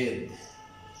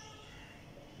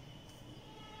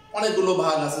অনেকগুলো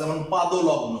ভাগ আছে, যেমন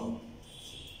পাদলগ্ন,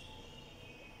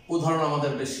 উদাহরণ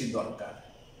আমাদের বেশি দরকার।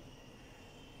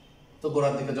 তো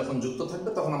গোড়ার দিকে যখন যুক্ত থাকবে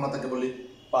তখন আমরা তাকে বলি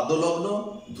পাদলগ্ন।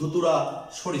 ধুতুরা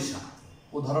সরিষা,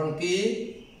 উদাহরণ কি?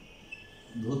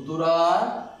 ধুতুরা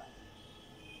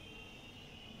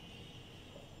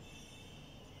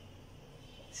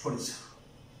সরিষা।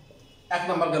 এক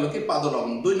নম্বর গেল কি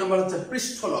পাদলগ্ন। দুই নম্বর হচ্ছে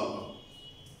পৃষ্ঠলগ্ন।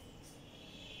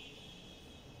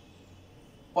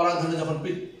 পরাগধানী যখন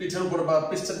পিঠের উপর বা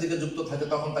পৃষ্ঠের দিকে যুক্ত থাকে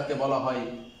তখন তাকে বলা হয়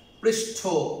পৃষ্ঠ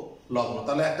লগ্ন।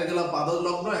 তাহলে একটা গেল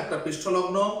পাদলগ্ন, একটা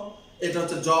পৃষ্ঠলগ্ন। এটা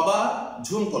হচ্ছে জবা,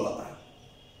 ঝুমকোলতা।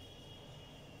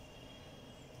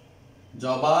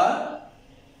 জবা,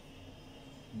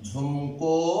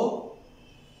 ঝুমকোলতা।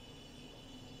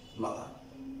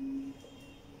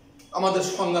 আমাদের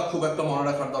সংজ্ঞা খুব একটা মনে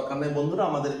রাখার দরকার নেই বন্ধুরা,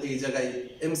 আমাদের এই জায়গায়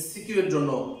এমসিকিউ এর জন্য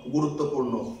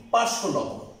গুরুত্বপূর্ণ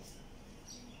পার্শ্বলগ্ন।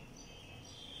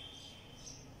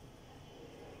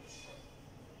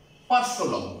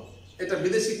 পার্শ্বলগ্ন এটা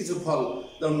বিদেশি কিছু ফল,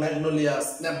 যেমন magnolia,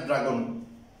 Snapdragon.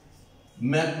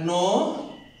 Magnolia,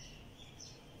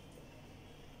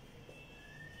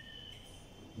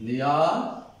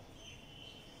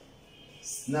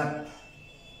 Snapdragon,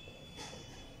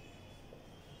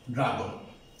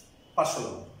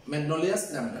 পার্শ্বলগ্ন। Magnolia,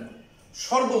 Snapdragon.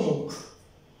 সর্বমুখ,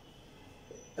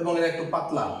 এবং এরা একটু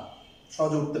পাতলা,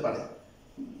 সহজে উঠতে পারে।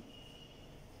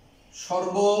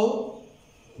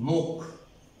 সর্বমুখ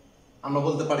আমরা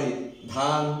বলতে পারি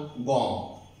ধান, গম।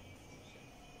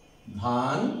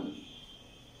 ধান,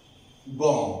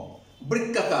 গম।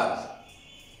 বৃক্কাকার,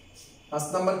 5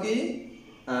 নাম্বার কি?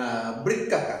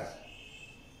 বৃক্কাকার।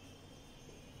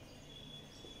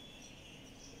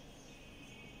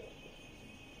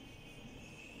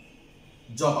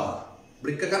 জবা।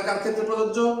 বৃক্কাকার কার ক্ষেত্রে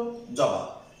প্রযোজ্য? জবা।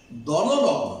 দললগ্ন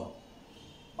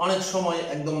অনেক সময়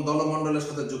একদম দলমণ্ডলের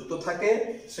সাথে যুক্ত থাকে,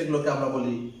 সেগুলোকে আমরা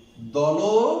বলি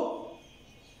দললগ্ন।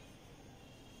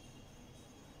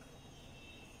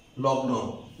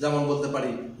 যেমন বলতে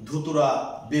পারি ধুতুরা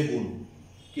বেগুন।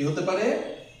 কি হতে পারে?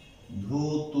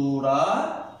 ধুতুরা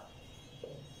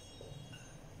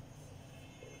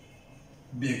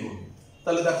বেগুন।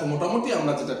 তাহলে দেখো মোটামুটি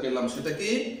আমরা যেটা পেলাম সেটা কি?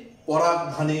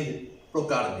 পরাগধানীর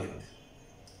প্রকারভেদ।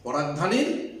 পরাগধানীর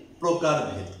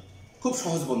প্রকারভেদ খুব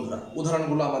সহজ বন্ধুরা,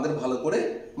 উদাহরণগুলো আমাদের ভালো করে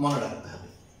মনে রাখতে হবে।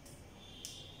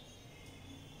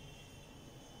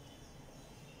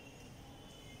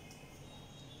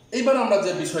 এইবার আমরা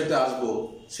যে বিষয়টা আসবো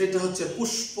সেটা হচ্ছে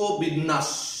পুষ্প বিন্যাস,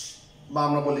 বা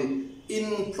আমরা বলি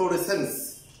ইনফ্লোরেসেন্স।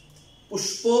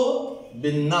 পুষ্প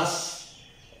বিন্যাস।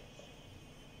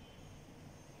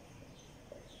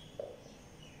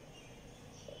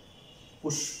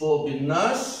 পুষ্প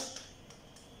বিন্যাস,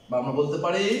 বা আমরা বলতে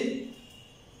পারি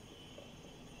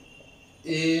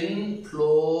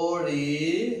ইনফ্লোরেসেন্স।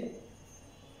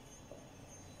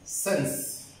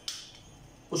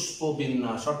 পুষ্প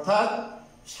বিন্যাস অর্থাৎ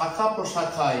শাখা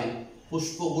প্রশাখায়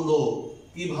পুষ্পগুলো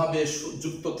কিভাবে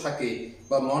যুক্ত থাকে,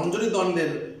 বা মঞ্জরি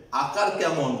দণ্ডের আকার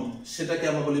কেমন, সেটাকে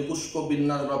আমরা বলি পুষ্প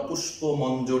বিন্যাস বা পুষ্প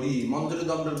মঞ্জরি। মঞ্জরি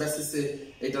দণ্ডের বেসিসে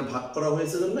এটা ভাগ করা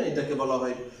হয়েছে জন্য এটাকে বলা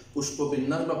হয় পুষ্প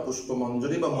বিন্যাস বা পুষ্প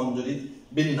মঞ্জরি বা মঞ্জরি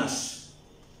বিন্যাস।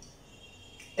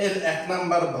 এর 1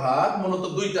 নাম্বার ভাগ মূলত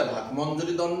দুইটা ভাগ।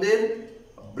 মঞ্জুরি দণ্ডের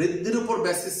বৃদ্ধির উপর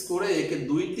বেসিস করে একে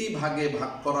দুইটি ভাগে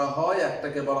ভাগ করা হয়,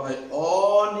 একটাকে বলা হয়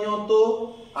অনিয়ত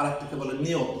আর একটাকে বলে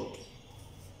নিয়ত।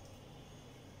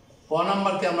 ক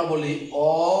নাম্বারকে আমরা বলি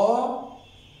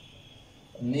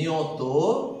অনিয়ত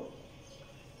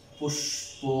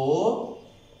পুষ্প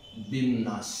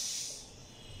বিন্যাস।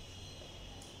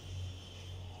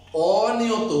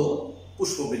 অনিয়ত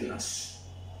পুষ্প বিন্যাস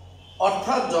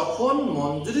অর্থাৎ যখন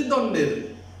মঞ্জুরি দণ্ডের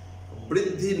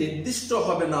বৃদ্ধি নির্দিষ্ট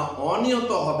হবে না,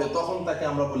 অনিয়ত হবে, তখন তাকে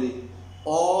আমরা বলি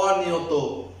অনিয়ত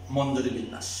মঞ্জুরি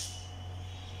বিন্যাস।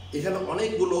 এখানে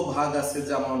অনেকগুলো ভাগ আছে,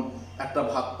 যেমন একটা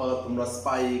ভাগ পাওয়া তোমরা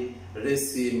স্পাইক,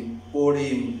 রেসিম,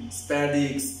 পোরিম,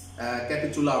 স্প্যাডিক্স,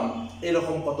 ক্যাপিচুলাম,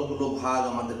 এরকম কতগুলো ভাগ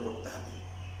আমাদের করতে হবে।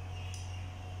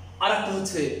 আর একটা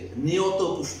হচ্ছে নিয়ত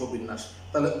পুষ্পবিন্যাস।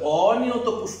 তাহলে অনিয়ত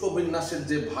পুষ্পবিন্যাসের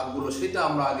যে ভাগগুলো সেটা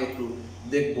আমরা আগে একটু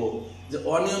দেখব, যে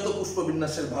অনিয়ত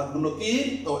পুষ্পবিন্যাসের ভাগগুলো কি।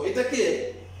 তো এটাকে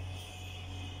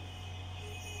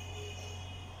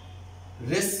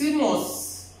রেসিমস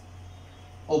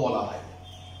ও বলা হয়,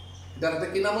 এটার একটা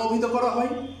কি নামে অভিহিত করা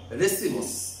হয়?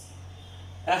 রেসিমস।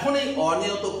 এখন এই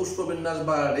অনিয়ত পুষ্পবিন্যাস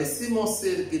বা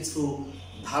রেসিমসের কিছু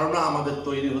ধারণা আমাদের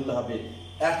তৈরি হতে হবে।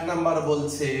 1 নাম্বার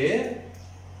বলছে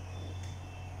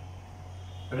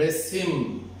রেসিম।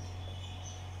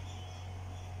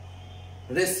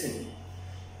 রেসিম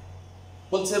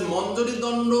বলছে মঞ্জুরি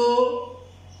দণ্ড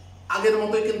আগের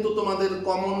মতোই কিন্তু তোমাদের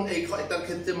কমন, এটার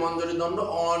ক্ষেত্রে মঞ্জুরি দণ্ড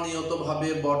অনিয়তভাবে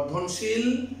বর্ধনশীল,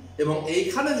 এবং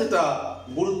এইখানে যেটা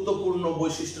গুরুত্বপূর্ণ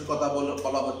বৈশিষ্ট্যের কথা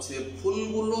বলা হচ্ছে,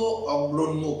 ফুলগুলো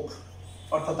অগ্রোন্মুখ।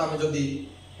 অর্থাৎ আমি যদি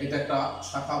এটা একটা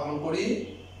শাখা অঙ্কন করি,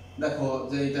 দেখো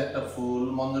যে এটা একটা ফুল,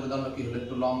 মঞ্জুরি দণ্ড কি হলো?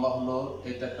 একটু লম্বা হলো।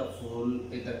 এটা একটা ফুল,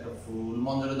 এটা একটা ফুল,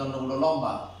 মঞ্জুরি দণ্ড গুলো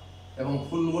লম্বা এবং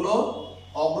ফুলগুলো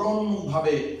অগ্রোন্মুখ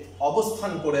ভাবে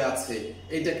অবস্থান করে আছে।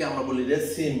 এইটাকে আমরা বলি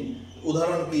রেসিম।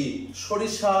 উদাহরণ কি?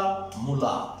 সরিষা,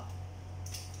 মূলা।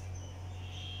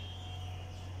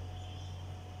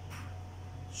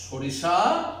 সরিষা,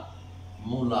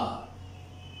 মূলা,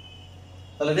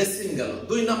 তাহলে রেসিম গেল।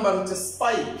 2 নাম্বার হচ্ছে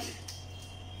স্পাইক।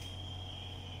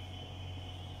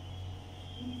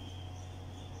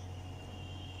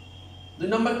 দুই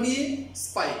নাম্বার কি?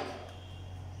 স্পাইক।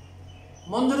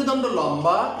 মঞ্জুরি দণ্ড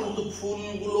লম্বা কিন্তু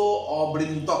ফুলগুলো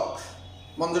অবৃন্তক।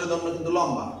 মঞ্জুরি দণ্ড কিন্তু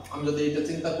লম্বা। আমি যদি এটা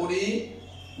চিন্তা করি,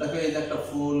 দেখো এইটা একটা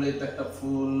ফুল, এইটা একটা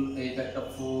ফুল, এইটা একটা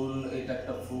ফুল, এইটা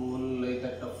একটা ফুল, এইটা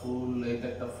একটা ফুল, এইটা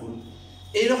একটা ফুল,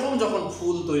 এইরকম যখন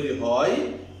ফুল তৈরি হয়,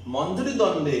 মঞ্জুরি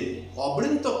দণ্ডে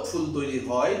অবৃন্তক ফুল তৈরি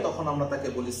হয়, তখন আমরা তাকে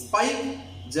বলি স্পাইক।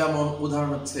 যেমন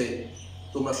উদাহরণ হচ্ছে,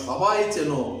 তোমরা সবাই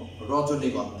চেনো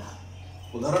রজনীগন্ধা।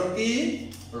 উদাহরণ কি?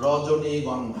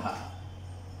 রজনীগন্ধা।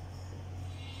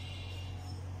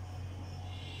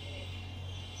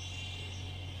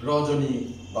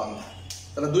 রজনীগন্ধা,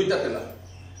 তাহলে 2টা পেলাম।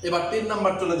 এবার 3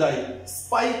 নাম্বার চলে যাই,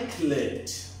 স্পাইকলেট।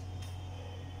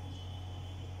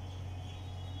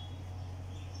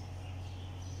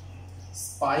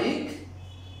 স্পাইকলেট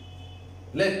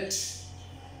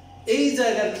এই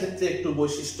জায়গার ক্ষেত্রে একটু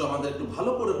বৈশিষ্ট্য আমাদের একটু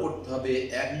ভালো করে পড়তে হবে।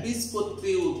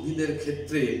 একবীজপত্রী উদ্ভিদের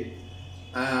ক্ষেত্রে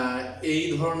এই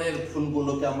ধরনের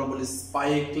ফুলগুলোকে আমরা বলি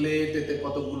স্পাইকলেট। এতে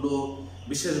কতগুলো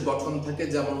বিশেষ গঠন থাকে,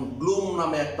 যেমন ব্লুম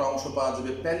নামে একটা অংশ পাওয়া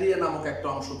যাবে, প্যালিয়া নামক একটা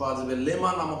অংশ পাওয়া যাবে,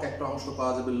 লেমা নামক একটা অংশ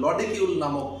পাওয়া যাবে, লডিকিউল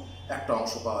নামক একটা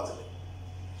অংশ পাওয়া যাবে।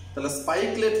 তাহলে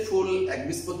স্পাইকলেট ফুল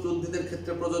একবীজপত্রী উদ্ভিদের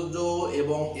ক্ষেত্রে প্রযোজ্য,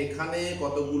 এবং এখানে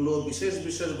কতগুলো বিশেষ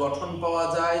বিশেষ গঠন পাওয়া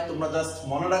যায়। তোমরা জাস্ট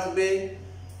মনে রাখবে,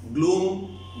 গ্লুম,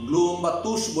 গ্লুম বা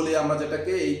তুষ বলি আমরা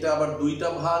যেটাকে, এইটা আবার 2টা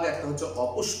ভাগ, একটা হচ্ছে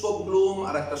অপুষ্পক গ্লুম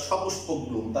আর একটা সপুষ্পক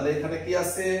গ্লুম। তাহলে এখানে কি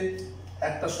আছে?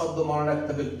 একটা শব্দ মনে রাখতে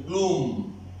হবে, গ্লুম।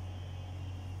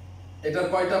 এটার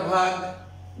কয়টা ভাগ?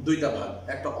 2টা ভাগ,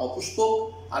 একটা অপুষ্পক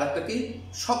আর একটা কি?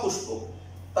 সপুষ্পক।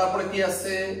 তারপরে কি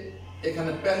আছে?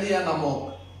 এখানে প্যালিয়া নামক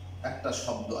একটা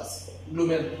শব্দ আছে।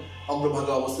 গ্লুমের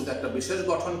অগ্রভাগে অবস্থিত একটা বিশেষ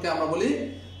গঠনকে আমরা বলি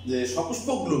যে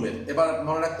সপুষ্পক গ্লুমের। এবার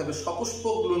মনে রাখতে হবে,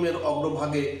 সপুষ্পক গ্লুমের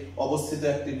অগ্রভাগে অবস্থিত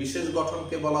একটি বিশেষ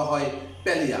গঠনকে বলা হয়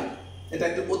প্যালিয়া। এটা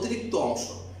একটি অতিরিক্ত অংশ,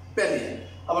 প্যালিয়া।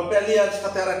 আবার প্যালিয়ার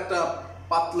সাথে আর একটা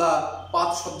পাতলা পাত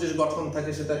সদৃশ গঠন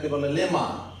থাকে, সেটাকে বলে লেমা।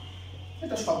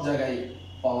 এটা সব জায়গায়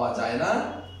পাওয়া যায় না,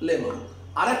 লেমা।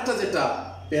 আরেকটা যেটা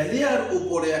প্যালিয়ার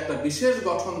উপরে একটা বিশেষ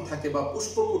গঠন থাকে বা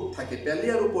পুষ্পপুট থাকে,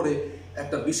 প্যালিয়ার উপরে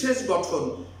একটা বিশেষ গঠন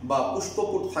বা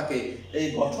পুষ্পপুট থাকে, এই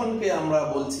গঠনকে আমরা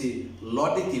বলছি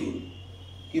লডিকিউল।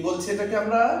 কি বলছি এটাকে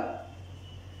আমরা?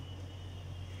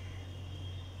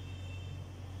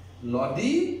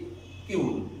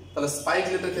 লডিকিউল। তাহলে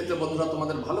স্পাইকলেটের ক্ষেত্রে বন্ধুরা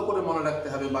তোমাদের ভালো করে মনে রাখতে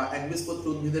হবে, বা একবীজপত্রী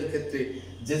উদ্ভিদের ক্ষেত্রে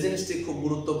যে জিনিসটি খুব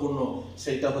গুরুত্বপূর্ণ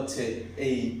সেটা হচ্ছে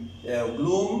এই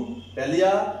গ্লুম,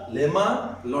 প্যালিয়া, লেমা,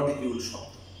 লডিকিউল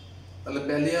শব্দ। তাহলে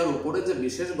প্যালিয়ার উপরে যে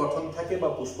বিশেষ গঠন থাকে বা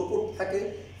পুষ্পপুট থাকে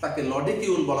তাকে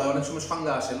লডিকিউল বলা হয়। অনেক সময়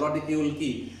সংজ্ঞা আসে, লডিকিউল কি,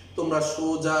 তোমরা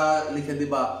সোজা লিখে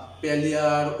দিবা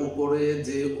প্যালিয়ার উপরে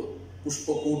যে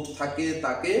পুষ্পপুট থাকে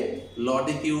তাকে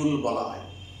লডিকিউল বলা হয়।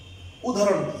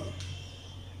 উদাহরণ কি,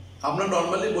 আমরা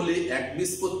নর্মালি বলি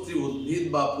একবীজপত্রী উদ্ভিদ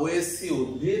বা পোয়েসি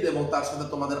উদ্ভিদ এবং তার সাথে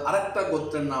তোমাদের আরেকটা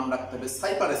গোত্রের নাম রাখতে হবে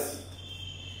সাইপারেসি।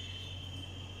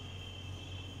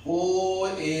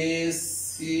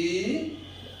 পোয়েসি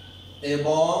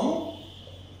এবং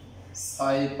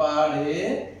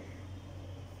সাইপারেসি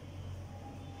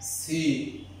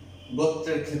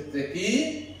গোত্রের ক্ষেত্রে কি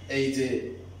এই যে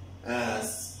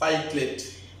স্পাইকলেট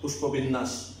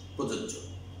পুষ্পবিন্যাস প্রযোজ্য।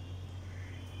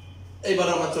 এইবার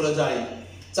আমরা চলে যাই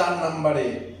 4 নম্বরে।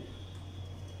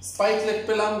 স্পাইকলেট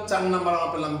পেলাম, 4 নম্বর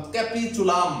আমরা পেলাম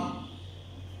ক্যাপিচুলাম।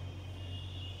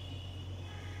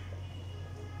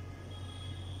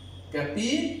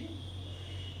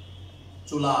 ক্যাপিচুলাম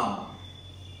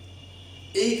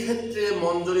এই ক্ষেত্রে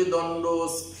মঞ্জরি দণ্ড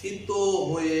স্ফীত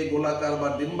হয়ে গোলাকার বা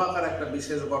ডিম্বাকার একটা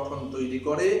বিশেষ গঠন তৈরি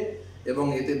করে এবং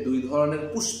এতে 2 ধরনের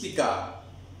পুষ্পিকা,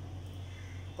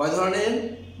 কয় ধরনের?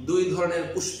 2 ধরনের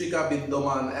পুষ্পিকা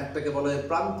বিদ্যমান। একটাকে বলা হয়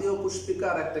প্রান্তীয় পুষ্পিকা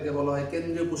আর একটাকে বলা হয়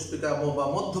কেন্দ্রীয় পুষ্পিকা বা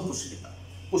মধ্য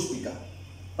পুষ্পিকা।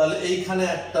 তাহলে এইখানে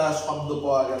একটা শব্দ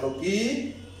পাওয়া গেল কি,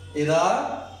 এরা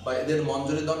বা এদের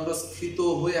মঞ্জরি দণ্ড স্ফীত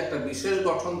হয়ে একটা বিশেষ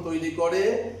গঠন তৈরি করে।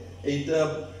 এইটা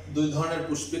 2 ধরনের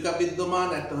পুষ্পিকা বিদ্যমান,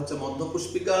 একটা হচ্ছে মধ্য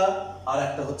পুষ্পিকা আর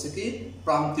একটা হচ্ছে কি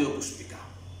প্রান্তীয় পুষ্পিকা।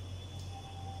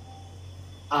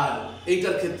 আর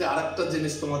এইটার ক্ষেত্রে আরেকটা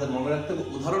জিনিস তোমাদের মনে রাখতে হবে,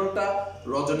 উদাহরণটা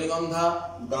রজনীগন্ধা,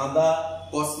 গাঁদা,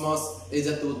 কসমস এই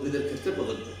জাতীয় উদ্ভিদের ক্ষেত্রে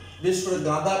প্রযোজ্য। বিশেষ করে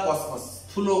গাঁদা, কসমস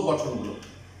স্থূল গঠনগুলো।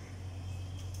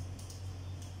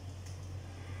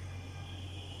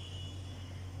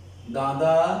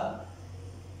 গাঁদা,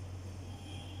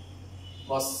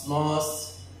 কসমস,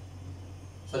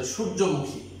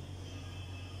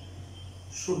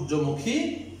 সূর্যমুখী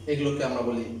এগুলোকে আমরা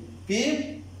বলি কি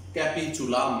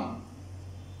ক্যাপিচুলাম।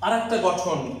 আরেকটা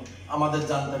গঠন আমাদের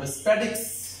জানতে হবে স্প্যাডিক্স।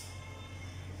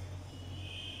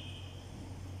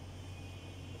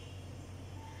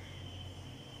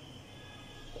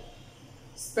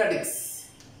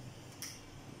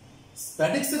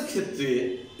 স্প্যাডিক্সের ক্ষেত্রে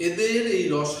এদের এই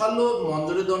রসালো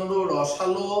মঞ্জরি দণ্ড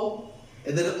রসালো,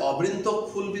 এদের অবৃন্তক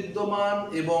ফুল বিদ্যমান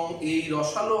এবং এই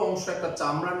রসালো অংশ একটা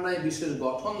চামড়ার ন্যায় বিশেষ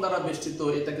গঠন দ্বারা বেষ্টিত।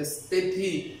 এটাকে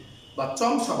স্পেথি বা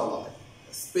চমসা বলা হয়।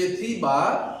 স্পেথি বা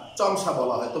চমসা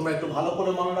বলা হয়। তোমরা একটু ভালো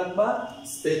করে মনে রাখবা,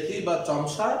 স্পেথি বা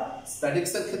চমসা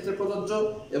স্প্যাডিক্সের ক্ষেত্রে প্রযোজ্য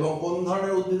এবং কোন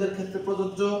ধরনের উদ্ভিদের ক্ষেত্রে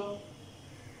প্রযোজ্য?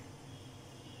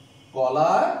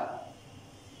 কলা,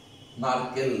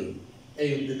 নারকেল এই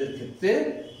উদ্ভিদের ক্ষেত্রে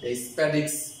এই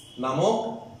স্প্যাডিক্স নামক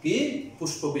কি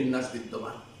পুষ্পবিন্যাস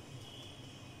বিদ্যমান।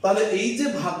 তাহলে এই যে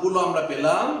ভাগগুলো আমরা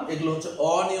পেলাম এগুলো হচ্ছে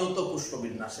অনিয়ত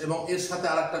পুষ্পবিন্যাস এবং এর সাথে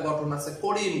আরেকটা গঠন আছে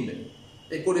করিম।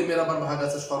 এই করিমের আবার ভাগ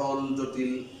আছে সরল,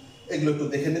 জটিল, এগুলো একটু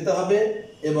দেখে নিতে হবে।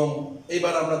 এবং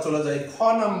এবার আমরা চলে যাই খ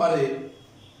নম্বরে,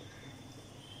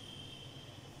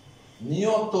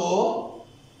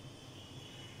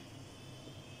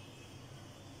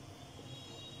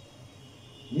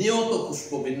 নিয়ত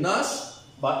পুষ্পবিন্যাস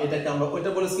বা এটাকে আমরা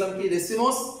ওইটা বলেছিলাম কি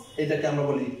রেসিমস, এটাকে আমরা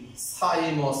বলি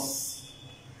সাইমস।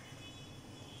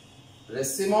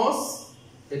 রেসিমস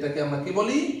এটাকে আমরা কি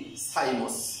বলি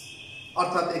সাইমস।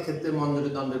 অর্থাৎ এক্ষেত্রে মঞ্জরি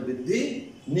দণ্ডের বৃদ্ধি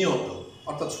নিয়ত,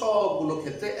 অর্থাৎ সবগুলো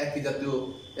ক্ষেত্রে একই জাতীয়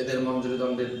এদের মঞ্জরি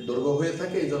দণ্ডের দৈর্ঘ্য হয়ে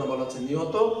থাকে, এই জন্য বলা হচ্ছে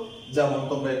নিয়ত। যেমন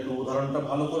তোমরা একটু উদাহরণটা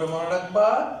ভালো করে মনে রাখবা,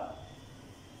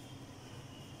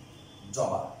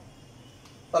 জবা।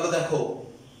 তাহলে দেখো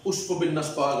পুষ্পবিন্যাস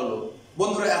পাওয়া গেল।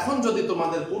 বন্ধুরা এখন যদি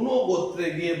তোমাদের কোনো গোত্রে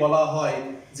গিয়ে বলা হয়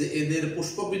যে এদের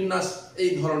পুষ্পবিন্যাস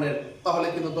এই ধরনের, তাহলে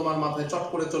কিন্তু তোমার মাথায় চট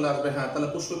করে চলে আসবে হ্যাঁ তাহলে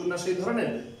পুষ্পবিন্যাস এই ধরনের,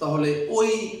 তাহলে ওই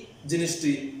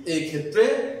জিনিসটি এই ক্ষেত্রে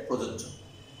প্রযোজ্য।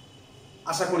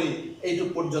 আশা করি এইটুক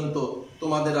পর্যন্ত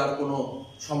তোমাদের আর কোনো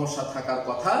সমস্যা থাকার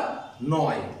কথা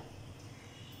নয়।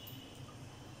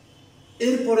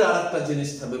 এরপরে আরেকটা জিনিস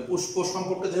থাকবে পুষ্প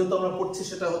সম্পর্কে, যেহেতু আমরা পড়ছি,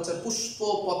 সেটা হচ্ছে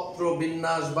পুষ্পপত্র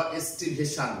বিন্যাস বা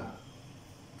এস্টিভেশন।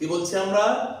 কি বলছি আমরা?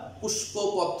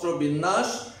 পুষ্পপত্র বিন্যাস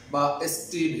বা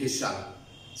এস্টিভেশন।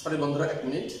 সরি বন্ধুরা, 1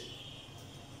 মিনিট।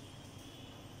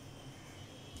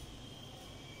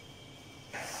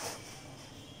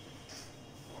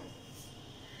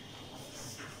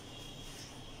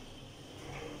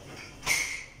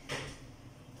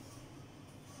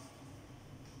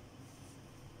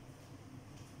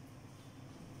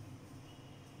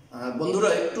 বন্ধুরা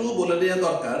একটু বলে দেওয়া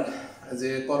দরকার যে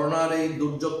করোনার এই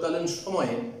দুর্যোগকালীন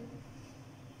সময়ে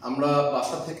আমরা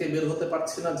বাসা থেকে বের হতে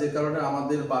পারছি না, যে কারণে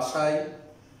আমাদের বাসায়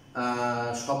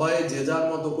সবাই যে যার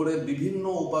মতো করে বিভিন্ন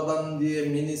উপাদান দিয়ে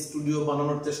মিনি স্টুডিও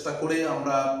বানানোর চেষ্টা করে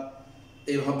আমরা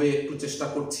এইভাবে একটু চেষ্টা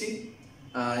করছি।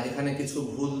 এখানে কিছু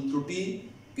ভুল ত্রুটি,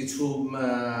 কিছু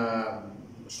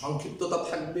সংক্ষিপ্ততা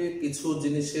থাকবে, কিছু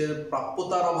জিনিসের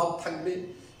প্রাপ্যতার অভাব থাকবে,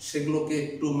 সেগুলোকে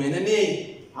একটু মেনে নিয়েই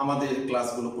আমাদের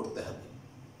ক্লাসগুলো করতে হবে।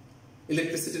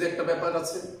 ইলেকট্রিসিটির একটা ব্যাপার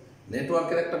আছে,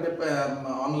 নেটওয়ার্কের একটা ব্যাপার,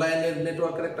 অনলাইনের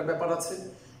নেটওয়ার্কের একটা ব্যাপার আছে।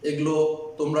 এগুলো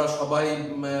তোমরা সবাই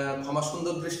ক্ষমা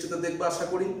সুন্দর দৃষ্টিতে দেখবে আশা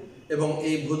করি, এবং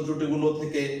এই ভুল ত্রুটিগুলো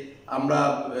থেকে আমরা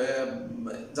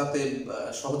যাতে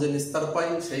সহজে নিস্তার পাই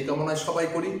সেই কামনায় সবাই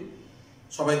করি।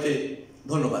 সবাইকে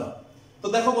ধন্যবাদ। তো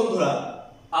দেখো বন্ধুরা,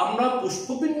 আমরা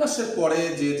পুষ্পবিন্যাসের পরে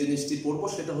যে জিনিসটি পড়বো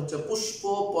সেটা হচ্ছে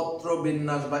পুষ্পপত্র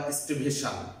বিন্যাস বা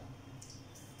স্টিভেশন।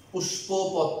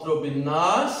 পুষ্পপত্র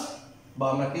বিন্যাস বা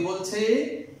আমরা কি বলছি,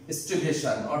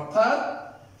 স্টিভেশন, অর্থাৎ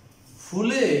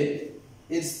ফুলে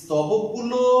এর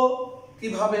স্তবকগুলো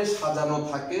কিভাবে সাজানো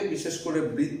থাকে, বিশেষ করে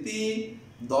বৃতি,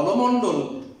 দলমণ্ডল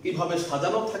কিভাবে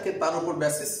সাজানো থাকে তার উপর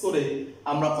বেসিস করে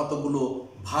আমরা কতগুলো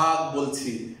ভাগ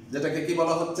বলছি, যেটাকে কি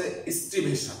বলা হচ্ছে,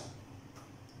 স্টিভেশন।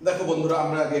 দেখো বন্ধুরা,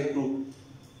 আমরা আগে একটু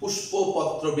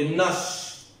পুষ্পপত্র বিন্যাস।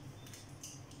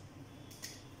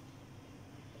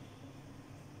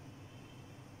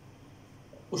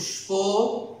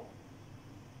 পুষ্পপত্র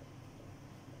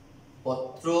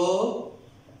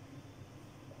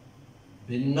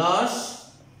বিন্যাস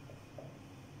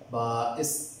বা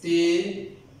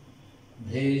স্টিভেশন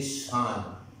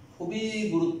খুবই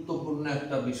গুরুত্বপূর্ণ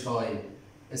একটা বিষয়।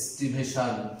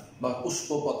 স্টিভেশন বা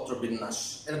পুষ্পপত্র বিন্যাস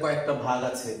এর কয়েকটা ভাগ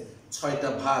আছে, 6টা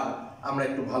ভাগ আমরা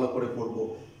একটু ভালো করে পড়ব।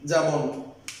 যেমন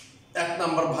 1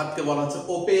 নম্বর ভাগকে বলা হচ্ছে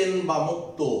ওপেন বা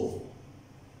মুক্ত।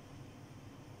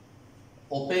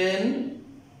 ওপেন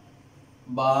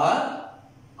বা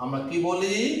আমরা কি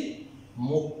বলি,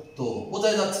 মুক্ত।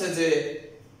 বোঝা যাচ্ছে যে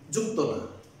যুক্ত না।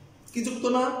 কি যুক্ত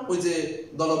না? ওই যে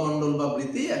দলমণ্ডল বা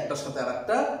বৃতি একটার সাথে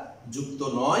আরেকটা যুক্ত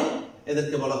নয়,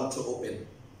 এদেরকে বলা হচ্ছে ওপেন।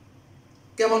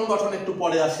 কেমন গঠন একটু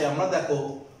পরে আসে আমরা, দেখো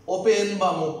ওপেন বা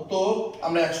মুক্ত।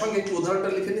 আমরা একসঙ্গে একটু উদাহরণটা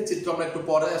লিখে নিই, চিত্র আমরা একটু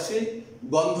পরে আসি।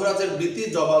 গন্ধরাজের বৃতি,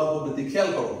 জবার উপবৃতি, খেয়াল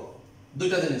করো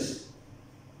দুইটা জিনিস।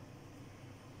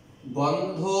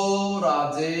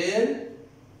 গন্ধরাজের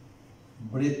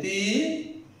বৃতি,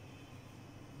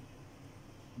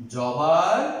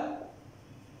 জবার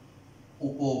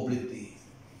উপবৃতি।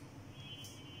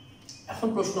 এখন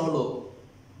প্রশ্ন হলো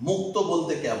মুক্ত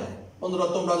বলতে কেমন? বন্ধুরা,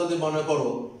 তোমরা যদি মনে করো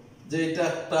যে এটা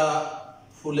একটা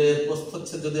ফুলের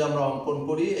প্রস্থচ্ছেদ যদি আমরা অঙ্কন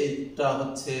করি, এইটা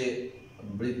হচ্ছে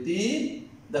বৃতি।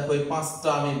 দেখো এই 5টা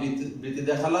আমি বৃতি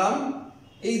দেখালাম।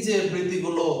 এই যে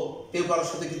বৃতিগুলো কেউ কারোর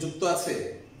সাথে কি যুক্ত আছে?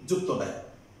 যুক্ত নাই।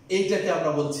 এইটাকে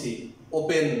আমরা বলছি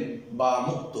ওপেন বা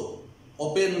মুক্ত।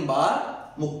 ওপেন বা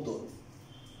মুক্ত।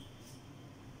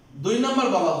 2 নম্বর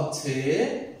বলা হচ্ছে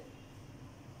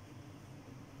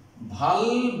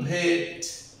ভালভেট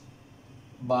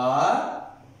বা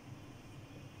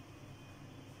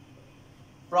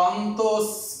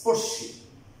প্রান্তস্পর্শী।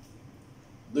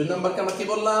 2 নম্বরকে আমরা কি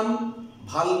বললাম?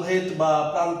 ভালভেট বা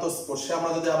প্রান্তস্পর্শী।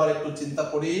 আমরা যদি আবার একটু চিন্তা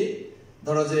করি,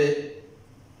 ধরো যে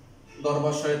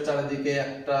গর্ভাশয়ের চারিদিকে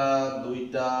 1টা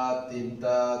 2টা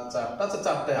 3টা 4টা, আচ্ছা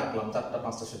 4টায় আঁকলাম, 4টা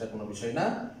 5টা সেটা কোনো বিষয় না।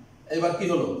 এবার কি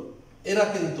হলো, এরা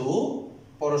কিন্তু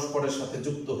পরস্পরের সাথে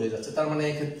যুক্ত হয়ে যাচ্ছে। তার মানে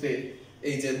এই ক্ষেত্রে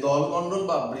এই যে দলমণ্ডল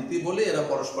বা বৃতি বলে এরা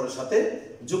পরস্পরের সাথে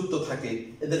যুক্ত থাকে,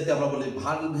 এদেরকে আমরা বলি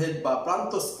ভালভেট বা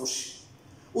প্রান্তস্পর্শী।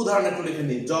 উদাহরণ একটু লিখে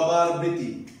নিই, জবার বৃতি।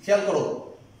 খেয়াল করো,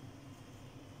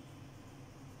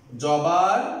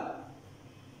 জবার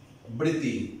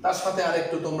বৃতি, তার সাথে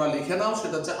আরেকটু তোমরা লিখে নাও,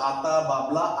 সেটা হচ্ছে আতা,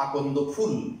 বাবলা, আকন্দ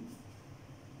ফুল।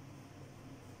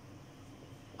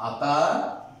 আতা,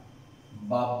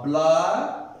 বাবলা,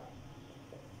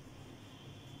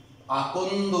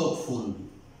 আকন্দ ফুল।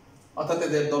 অর্থাৎ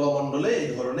এদের দলমণ্ডলে এই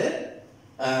ধরনের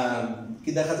কি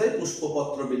দেখা যায়?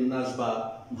 পুষ্পপত্র বিন্যাস বা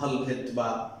ভালভেট বা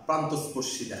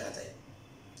প্রান্তস্পর্শী দেখা যায়।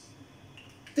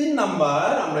 3 নাম্বার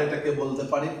আমরা এটাকে বলতে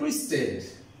পারি টুইস্টেড।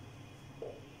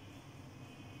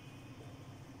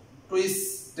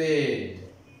 টুইস্টেড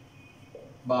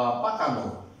বা পাকানো।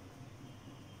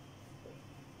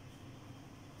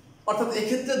 অর্থাৎ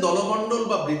এক্ষেত্রে দলমণ্ডল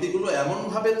বা বৃতিগুলো এমন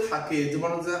ভাবে থাকে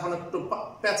যেমন এখন একটু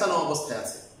পেঁচানো অবস্থায়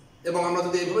আছে। এবং আমরা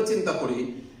যদি এইভাবে চিন্তা করি,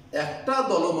 একটা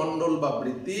দলমণ্ডল বা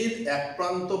বৃত্তির এক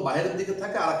প্রান্ত বাইরের দিকে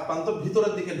থাকে, আর এক প্রান্ত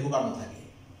ভিতরের দিকে ঢোকানো থাকে।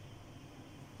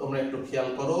 তোমরা একটু খেয়াল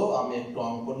করো, আমি একটু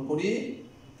অঙ্কন করি,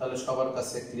 তাহলে সবার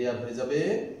কাছে ক্লিয়ার হয়ে যাবে।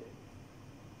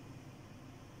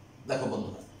 দেখো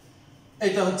বন্ধুরা,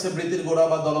 এইটা হচ্ছে বৃত্তির গোড়া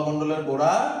বা দলমণ্ডলের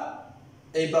গোড়া।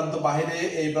 এই প্রান্ত বাহিরে,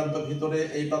 এই প্রান্ত ভিতরে,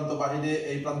 এই প্রান্ত বাহিরে,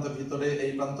 এই প্রান্ত ভিতরে,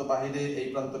 এই প্রান্ত বাহিরে, এই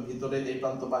প্রান্ত ভিতরে, এই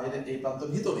প্রান্ত বাহিরে, এই প্রান্ত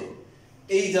ভিতরে।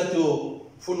 এই জাতীয়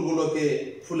ফুলগুলোকে,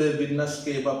 ফুলের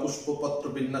বিন্যাসকে বা পুষ্পপত্র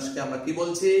বিন্যাসকে আমরা কি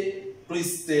বলছি?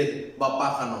 টুইস্টেড বা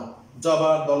পাকানো।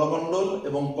 জবার দলমণ্ডল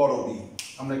এবং করবী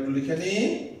আমরা একটু লিখে নিই।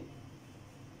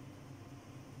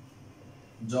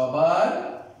 জবার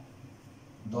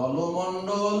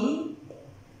দলমণ্ডল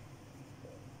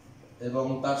এবং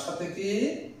তার সাথে কি?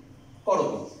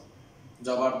 করবী।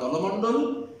 জবার দলমণ্ডল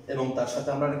এবং তার সাথে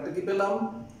আমরা একটা কি পেলাম?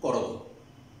 করবী।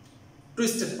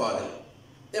 টুইস্টেড পাওয়া গেল।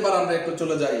 এবার আমরা একটু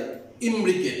চলে যাই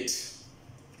ইমব্রিকেট।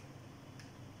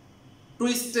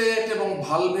 টুইস্টেড এবং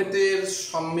ভালভেটের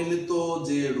সম্মিলিত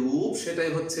যে রূপ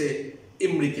সেটাই হচ্ছে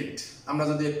ইমব্রিকেট। আমরা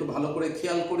যদি একটু ভালো করে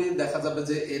খেয়াল করি দেখা যাবে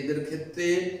যে এদের ক্ষেত্রে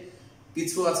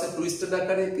কিছু আছে টুইস্টেড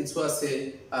আকারে, কিছু আছে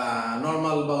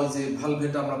নর্মাল বা ওই যে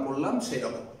ভালভেট আমরা পড়লাম সেই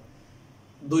রকম।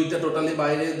 দুইটা টোটালি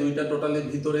বাইরে, দুইটা টোটালি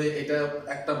ভিতরে, এটা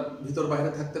একটা ভিতর বাইরে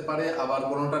থাকতে পারে, আবার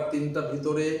কোনোটা তিনটা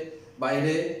ভিতরে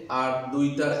বাইরে, আর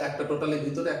দুইটার একটা টোটালি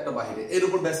ভিতরে একটা বাইরে। এর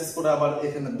উপর বেসিস করে আবার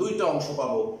এখানে দুইটা অংশ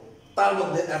পাবো। তার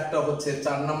মধ্যে একটা হচ্ছে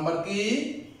 4 নাম্বার কি?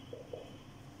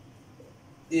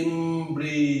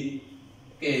 ইমব্রিকেট।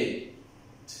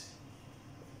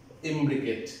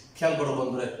 ইমব্রিকেট খেয়াল করো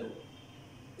বন্ধুরা একটু।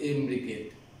 ইমব্রিকেট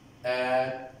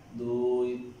 1 2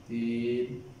 3।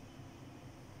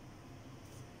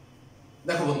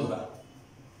 দেখো বন্ধুরা,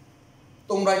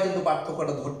 তোমরাই কিন্তু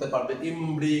পার্থক্যটা ধরতে পারবে।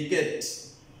 ইমব্রিকেট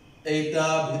এইটা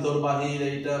ভিতর বাহির,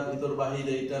 এইটা ভিতর বাহির,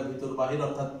 এইটা ভিতর বাহির,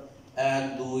 অর্থাৎ 1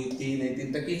 2 3 এই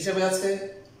তিনটা কি হিসাবে আছে?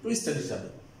 টুইস্টেড হিসাবে।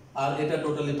 আর এটা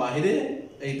টোটালি বাহিরে,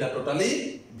 এইটা টোটালি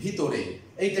ভিতরে।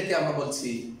 এইটাকে আমরা বলছি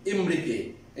ইমব্রিকেট।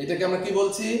 এটাকে আমরা কি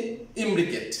বলছি?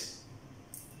 ইমব্রিকেট।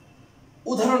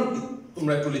 উদাহরণ কি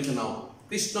তোমরা একটু লিখে নাও।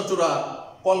 কৃষ্ণচূড়া,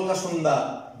 কলকাসুন্দা,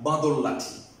 বাঁদর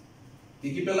লাঠি। কি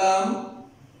কি পেলাম?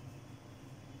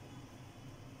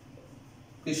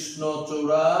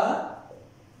 কৃষ্ণচূড়া,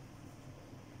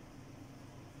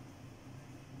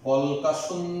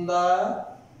 কলকাসুন্দা,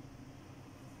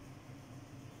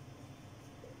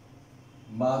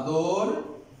 বাঁদর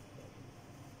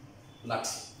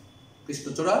লাঠি।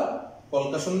 কৃষ্ণচূড়া,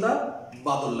 কলকাসুন্দা,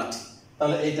 বাঁদর লাঠি।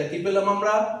 তাহলে এইটা কি পেলাম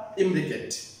আমরা? ইমব্রিকেট।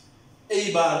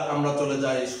 এইবার আমরা চলে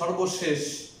যাই সর্বশেষ,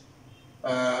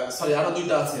 সরি আরো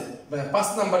দুইটা আছে, 5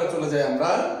 নম্বরে চলে যাই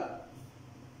আমরা।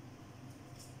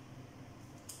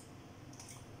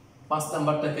 5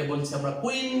 নাম্বারটাকে বলছি আমরা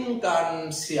কুইন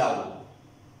কানশিয়াল।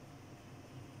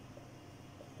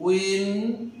 কুইন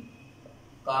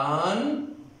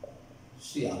কানশিয়াল।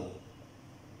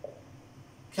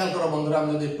 খেয়াল করো বন্ধুরা, আমি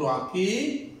যদি একটু আঁকি,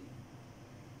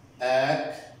 1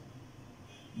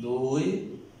 2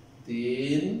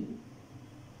 3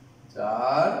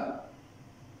 4।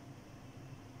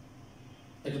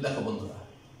 একটু দেখো বন্ধুরা,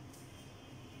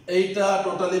 এইটা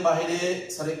টোটালি বাহিরে,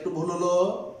 সরি একটু ভুল হলো,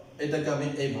 এটাকে আমি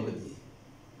এইভাবে দিই।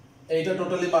 এইটা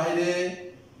টোটালি বাহিরে,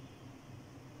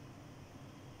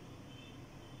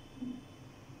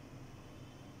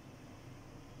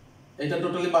 এটা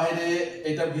টোটালি বাহিরে,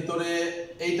 এটার ভিতরে,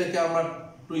 এইটাকে আমরা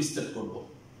টুইস্টেড করব।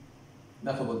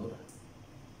 দেখো বন্ধুরা,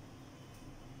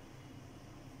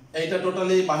 এইটা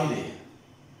টোটালি বাহিরে,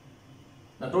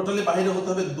 না টোটালি বাহিরে হতে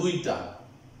হবে দুইটা,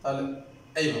 তাহলে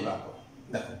এইভাবে আঁকো।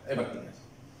 দেখো এবার ঠিক আছে।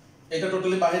 এটা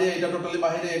টোটালি বাহিরে, এটা টোটালি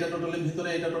বাহিরে, এটা টোটালি ভিতরে,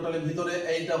 এটা টোটালি ভিতরে,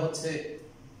 এইটা হচ্ছে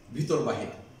ভিতর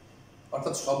বাহির।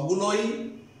 অর্থাৎ সবগুলোই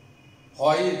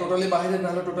হয় টোটালি বাহিরে, না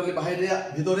হলে টোটালি বাহিরে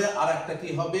ভিতরে, আর একটা কি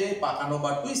হবে? পাকানো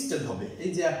বা টুইস্টেড হবে। এই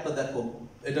যে একটা দেখো,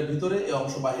 এটা ভিতরে, এই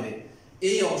অংশ বাহিরে,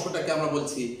 এই অংশটাকে আমরা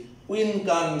বলছি কুইন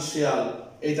কানশিয়াল।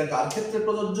 এইটা কার ক্ষেত্রে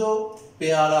প্রযোজ্য?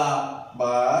 পেয়ারা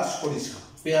বা সরিষা।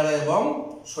 পেয়ারা এবং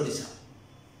সরিষা।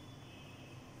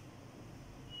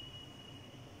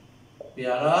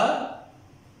 পেয়ারা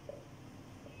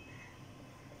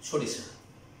সরিষা,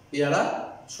 পেয়ারা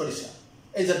সরিষা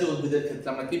এই জাতীয় উদ্ভিদের ক্ষেত্রে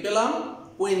আমরা কি পেলাম?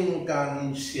 কুইন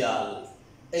কানশিয়াল।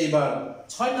 এইবার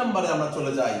 6 নম্বরে আমরা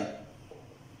চলে যাই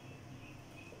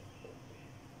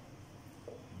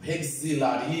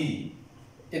ভেক্সিলারি।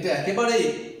 এটা একেবারেই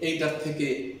এইটার থেকে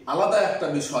আলাদা একটা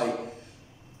বিষয়,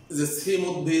 যে সিম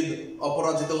উদ্ভিদ,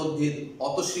 অপরাজিত উদ্ভিদ,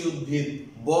 অতসী উদ্ভিদ,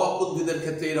 বক উদ্ভিদের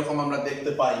ক্ষেত্রে এরকম আমরা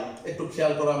দেখতে পাই। একটু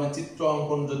খেয়াল করো, আমি চিত্র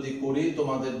অঙ্কন যদি করি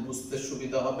তোমাদের বুঝতে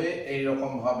সুবিধা হবে।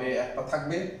 এইরকম ভাবে একটা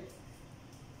থাকবে,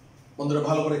 বন্ধুরা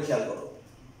ভালো করে খেয়াল করো।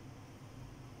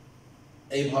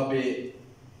 এইভাবে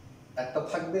একটা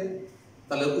থাকবে,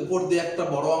 তাহলে উপর দিয়ে একটা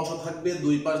বড় অংশ থাকবে,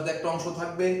 দুই পাশ দিয়ে একটা অংশ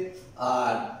থাকবে,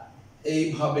 আর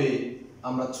এইভাবে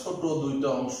আমরা ছোট দুইটা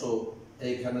অংশ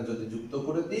এইখানে যদি যুক্ত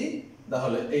করে দিই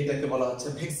তাহলে এইটাকে বলা হচ্ছে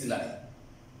ভেক্সিলারি।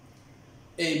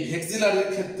 এই ভেক্সিলারির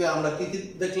ক্ষেত্রে আমরা কি কি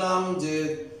দেখলাম? যে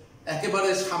একেবারে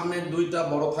সামনের দুইটা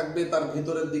বড় থাকবে, তার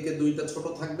ভিতরের দিকে দুইটা ছোট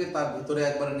থাকবে, তার ভিতরে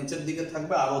একবারে নিচের দিকে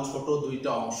থাকবে আরো ছোট দুইটা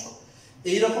অংশ।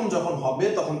 এইরকম যখন হবে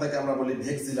তখন তাকে আমরা বলি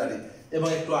ভেক্সিলারি। এবং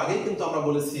একটু আগেই কিন্তু আমরা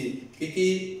বলেছি কি কি,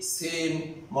 সিম,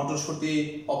 মটরশুঁটি,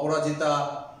 অপরাজিতা,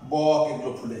 বক,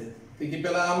 এগুলো ফুলের। কি কি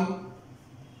পেলাম?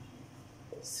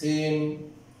 সিম,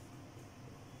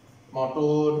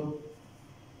 মটর,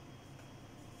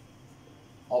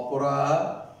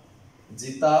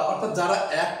 অপরাজিতা, অর্থাৎ যারা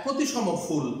এক প্রতিসম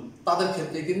ফুল তাদের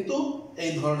ক্ষেত্রে কিন্তু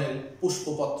এই ধরনের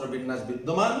পুষ্পপত্র বিন্যাস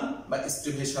বিদ্যমান বা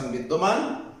স্ট্রিভেশন বিদ্যমান,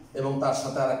 এবং তার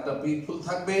সাথে আর একটা ফুল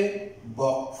থাকবে,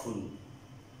 বক ফুল।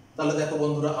 তাহলে দেখো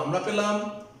বন্ধুরা, আমরা পেলাম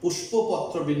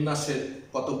পুষ্পপত্র বিন্যাসের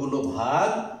কতগুলো ভাগ: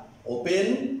 ওপেন,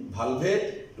 ভালভেট,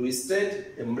 টুইস্টেড,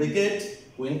 এমব্রিকেট,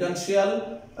 কুইনকানশিয়াল,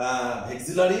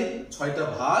 ভেক্সিলারি, 6টা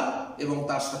ভাগ, এবং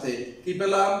তার সাথে কি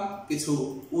পেলাম? কিছু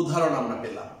উদাহরণ আমরা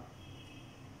পেলাম।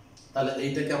 তাহলে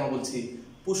এইটাকে আমরা বলছি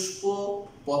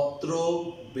পুষ্পপত্র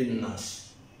বিন্যাস।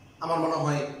 আমার মনে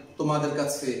হয় তোমাদের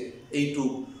কাছে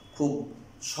এইটুক খুব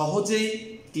সহজেই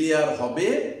ক্লিয়ার হবে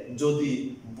যদি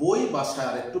বই বাসায়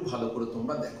আর একটু ভালো করে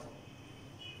তোমরা দেখো।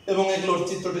 এবং এগুলোর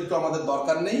চিত্রটিত্র আমাদের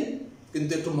দরকার নেই,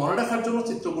 কিন্তু একটু মনে রাখার জন্য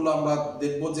চিত্রগুলো আমরা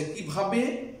দেখব যে কিভাবে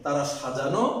তারা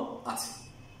সাজানো আছে।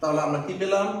 তাহলে আমরা কি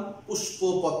পেলাম?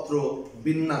 পুষ্পপত্র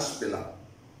বিন্যাস পেলাম।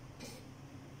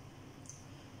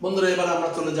 বন্ধুরা, এবার আমরা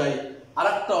চলে যাই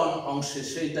আরেকটা অংশে,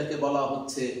 সেইটাকে বলা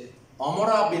হচ্ছে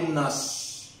অমরা বিন্যাস,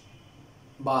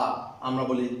 বা আমরা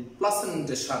বলি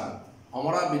প্লাসেন্টেশন।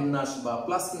 অমরা বিন্যাস বা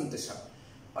প্লাসেন্টেশন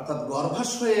অর্থাৎ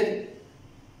গর্ভাশয়ের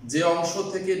যে অংশ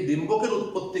থেকে ডিম্বকের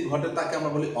উৎপত্তি ঘটে তাকে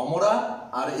আমরা বলি অমরা।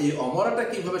 আর এই অমরাটা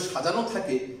কিভাবে সাজানো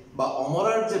থাকে বা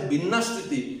অমরার যে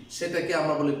বিন্যাসটি সেটাকে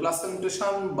আমরা বলি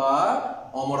প্লাসেন্টেশন বা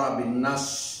অমরা বিন্যাস।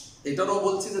 এটারও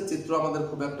বলছি যে চিত্র আমাদের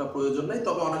খুব একটা প্রয়োজন নেই,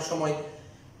 তবে অনেক সময়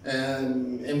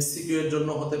এমসিকিউ এর জন্য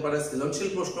হতে পারে, সৃজনশীল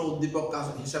প্রশ্ন উদ্দীপক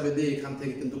হিসাবে দিয়ে এখান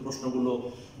থেকে কিন্তু প্রশ্নগুলো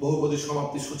বহুপদী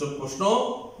সমাপ্তি সূচক প্রশ্ন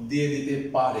দিয়ে দিতে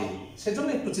পারে, সেজন্য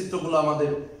একটু চিত্রগুলো আমাদের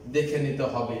দেখে নিতে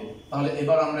হবে। তাহলে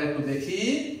এবার আমরা একটু দেখি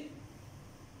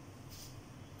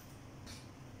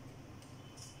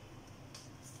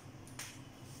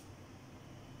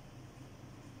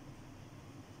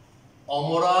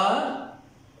অমরা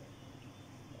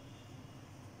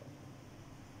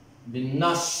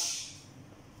বিন্যাস,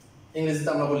 ইংরেজিতে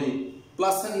আমরা বলি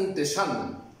প্লাসেন্টেশন।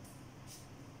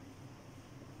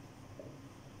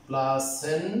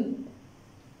 প্লাসেন্টেশন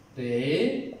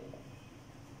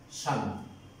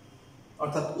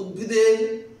অর্থাৎ উদ্ভিদের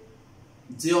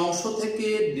যে অংশ থেকে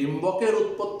ডিম্বকের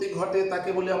উৎপত্তি ঘটে তাকে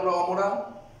বলি আমরা অমরা,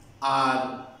 আর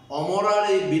অমরার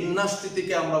এই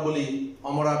বিন্যাসটিকে আমরা বলি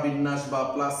অমরা বিন্যাস বা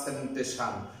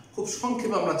প্লাসেন্টেশন। খুব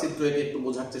সংক্ষেপে আমরা চিত্র এঁকে একটু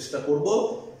বোঝার চেষ্টা করব।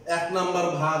 1 নাম্বার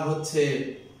ভাগ হচ্ছে,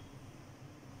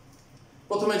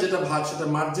 প্রথমে যেটা ভাগ সেটা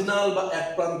মার্জিনাল বা এক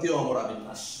প্রান্তীয় অমরা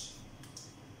বিন্যাস।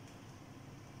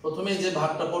 প্রথমে যে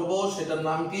ভাগটা করব সেটার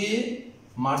নাম কি?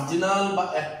 মার্জিনাল বা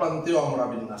এক প্রান্তীয় অমরা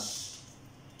বিন্যাস।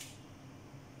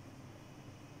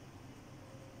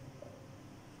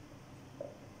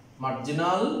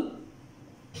 মার্জিনাল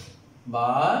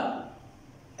বা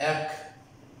এক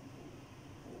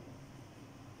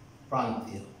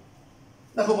প্রান্তীয়।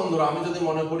 দেখো বন্ধুরা, আমি যদি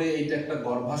মনে করি এইটা একটা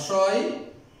গর্ভাশয়,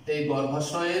 এই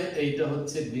গর্ভাশয়ের এইটা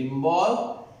হচ্ছে ডিম্বক,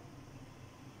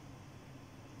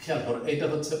 খেয়াল করো এইটা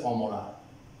হচ্ছে অমরা।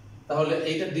 তাহলে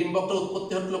এইটা ডিম্বকটা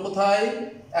উৎপত্তি হলো কোথায়?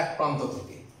 এক প্রান্ত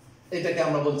থেকে। এটাকে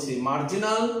আমরা বলছি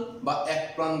মার্জিনাল বা এক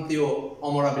প্রান্তীয়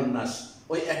অমরা বিন্যাস।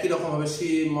 ওই একই রকম ভাবে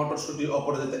শিম, মটরশুঁটি,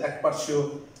 অপরাজিতা, একপার্শ্বীয়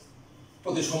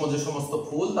প্রতিসম যে সমস্ত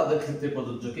ফুল তাদের ক্ষেত্রে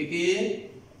প্রযোজ্য। কি কি?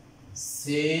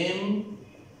 সিম,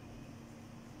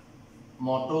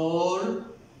 মটর,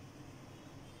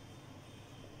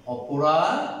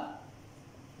 অপরাজিতা,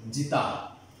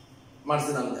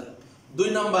 মার্জিনাল গেল। 2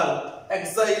 নাম্বার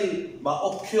এক্সাইল বা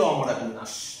অক্ষীয় অমরা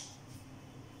বিন্যাস।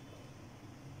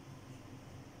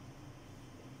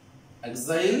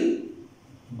 এক্সাইল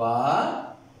বা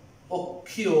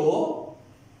অক্ষীয়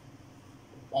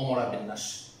অমরা বিন্যাস।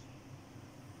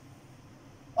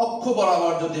 অক্ষ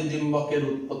বরাবর যদি ডিম্বকের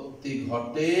উৎপত্তি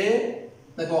ঘটে,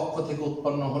 দেখো অক্ষ থেকে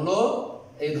উৎপন্ন হলো,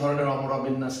 এই ধরনের অমরা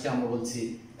বিন্যাসকে আমরা বলছি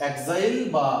এক্সাইল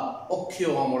বা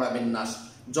অক্ষীয় অমরা বিন্যাস।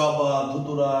 জবা,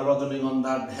 ধুতুরা,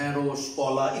 রজনীগন্ধা, ঢেঁড়স,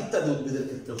 কলা ইত্যাদি উদ্ভিদের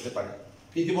ক্ষেত্রে হতে পারে।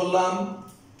 কি কি বললাম?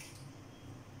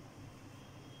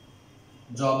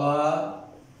 জবা,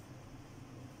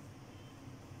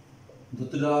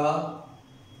 ধুতুরা,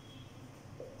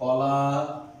 কলা,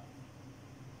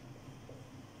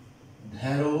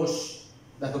 ঢেঁড়স।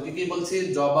 দেখো কি কি বলছি?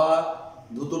 জবা,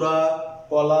 ধুতুরা,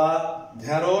 কলা,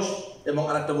 ঢেঁড়স, এবং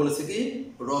আরেকটা বলেছি কি?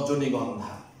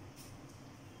 রজনীগন্ধা।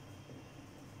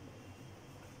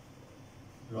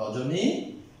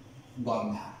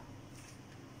 রজনীগন্ধা।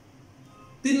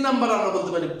 3 নাম্বার আমরা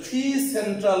বলতে পারি ফ্রি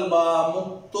সেন্ট্রাল বা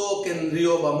মুক্ত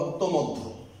কেন্দ্রীয় বা মুক্ত মধ্য।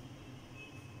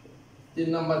 3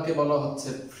 নাম্বারকে বলা হচ্ছে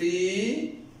ফ্রি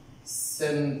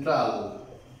সেন্ট্রাল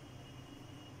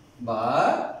বা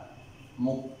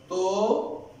মুক্ত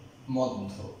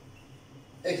মধ্য।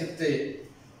 এক্ষেত্রে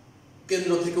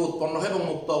কেন্দ্র থেকে উৎপন্ন হয় এবং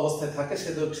মুক্ত অবস্থায় থাকে,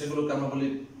 সেগুলোকে আমরা বলি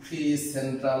ফ্রি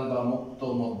সেন্ট্রাল বা মুক্ত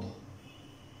মধ্য।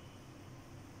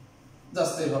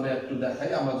 জাস্ট এইভাবে একটু দেখাই।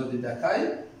 আমরা যদি দেখাই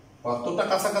কতটা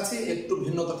কাছাকাছি, একটু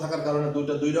ভিন্নতা থাকার কারণে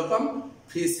দুইটা দুই রকম,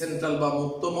 ফ্রি সেন্ট্রাল বা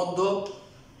মুক্ত মধ্য।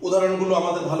 উদাহরণগুলো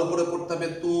আমাদের ভালো করে পড়তে হবে।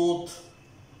 তুঁত,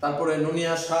 তারপরে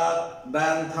নুনিয়া শাক,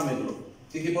 ডায়ান্থাম, এগুলো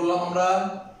কি কি বললাম আমরা?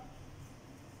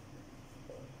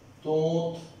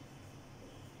 তুঁত,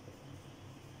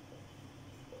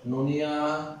 নুনিয়া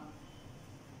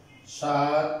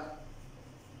শাক,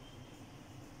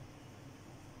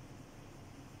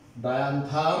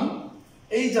 ডায়ান্থাম,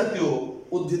 এই জাতীয়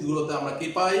উদ্ভিদগুলোতে আমরা কি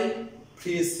পাই?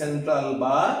 ফ্রি সেন্ট্রাল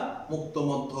বা মুক্ত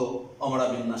মধ্য অমরা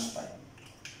বিন্যাস পাই।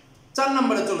 4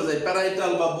 নম্বরে চলে যাই,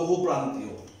 প্যারাইটাল বা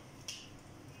বহুপ্রান্তীয়।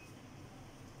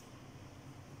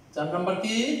 4 নম্বর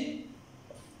কি?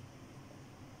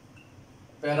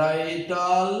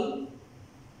 প্যারাইটাল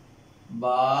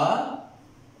বা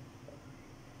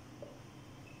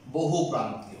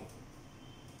বহুপ্রান্তীয়,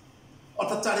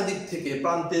 অর্থাৎ চারিদিক থেকে,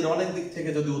 প্রান্তের অনেক দিক থেকে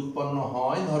যদি উৎপন্ন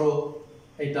হয়, ধরো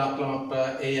এইটা আঁকলাম একটা,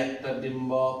 এই একটা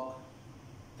ডিম্বক,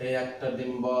 এই একটা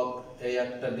ডিম্বক, এই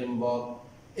একটা ডিম্বক,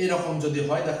 এইরকম যদি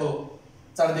হয়, দেখো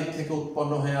চারিদিক থেকে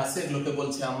উৎপন্ন হয়ে আছে, এগুলোকে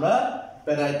বলছি আমরা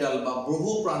প্যারাইটাল বা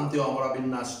বহুপ্রান্তীয় অমরা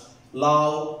বিন্যাস।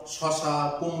 লাউ, শসা,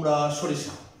 কুমড়া,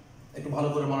 সরিষা, একটু ভালো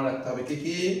করে মনে রাখতে হবে কি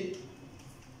কি?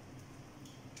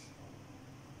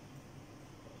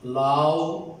 লাউ,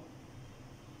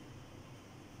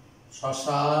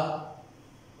 শসা,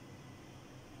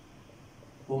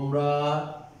 কুমড়া,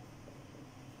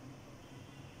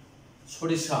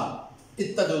 সরিষা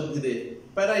ইত্যাদি উদ্ভিদে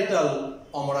প্যারাইটাল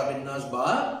অমরা বিন্যাস বা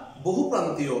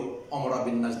বহুপ্রান্তীয় অমরা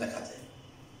বিন্যাস দেখা যায়।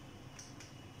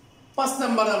 5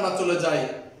 নম্বরে আমরা চলে যাই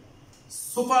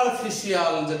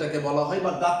সুপারফিশিয়াল, যেটাকে বলা হয়,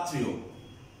 বা গাত্রীয়।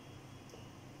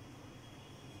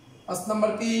 5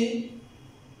 নম্বর কি?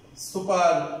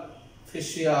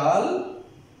 সুপারফিশিয়াল,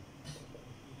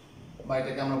 বা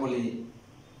এটাকে আমরা বলি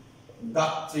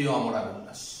গাত্রীয় অমরা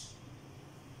বিন্যাস।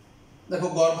 দেখো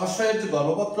গর্ভাশয়ের যে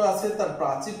গর্ভপত্র আছে, তার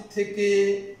প্রাচীর থেকে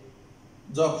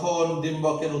যখন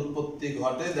ডিম্বকের উৎপত্তি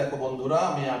ঘটে, দেখো বন্ধুরা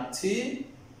আমি আঁকছি,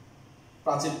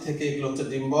 প্রাচীর থেকে এগুলো হচ্ছে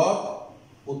ডিম্বক,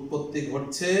 উৎপত্তি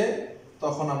ঘটছে,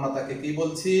 তখন আমরা তাকে কি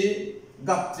বলছি?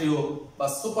 গাত্রীয় বা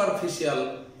সুপারফিশিয়াল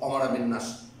অমরা বিন্যাস।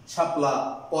 শাপলা,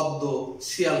 পদ্ম,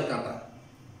 শিয়াল কাঁটা,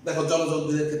 দেখো জলজ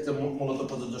উদ্ভিদের ক্ষেত্রে মূলত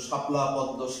প্রযোজ্য শাপলা,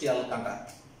 পদ্ম, শিয়াল কাঁটা।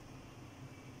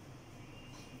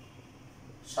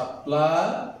 শাপলা,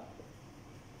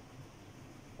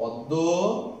 পদ্ম,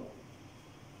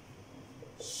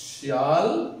 শিয়াল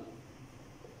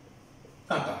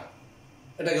কাঁটা,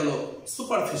 এটা গেল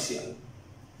সুপারফিশিয়াল।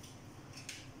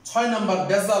 6 নম্বর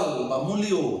বেজাল বা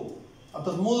মূলীয়,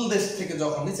 অর্থাৎ মূল দেশ থেকে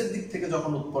যখন, নিচের দিক থেকে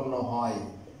যখন উৎপন্ন হয়,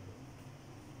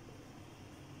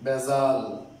 বেজাল,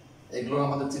 এগুলো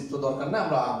আমাদের চিত্র দরকার না,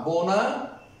 আমরা আঁকবো না।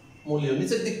 মূলীয়,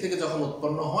 নিচের দিক থেকে যখন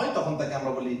উৎপন্ন হয় তখন তাকে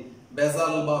আমরা বলি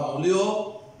বেজাল বা মূলীয়।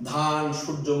 ধান,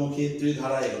 সূর্যমুখী,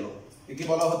 ত্রিধারা, এগুলো কি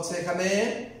বলা হচ্ছে এখানে?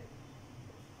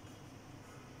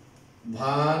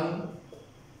 ধান,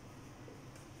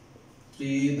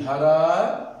 ত্রিধারা,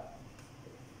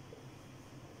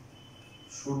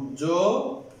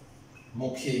 সূর্যমুখী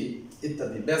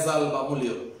ইত্যাদি বেজাল বা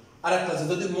মূলীয়। আর একটা আছে,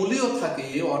 যদি মূলীয় থাকে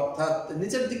অর্থাৎ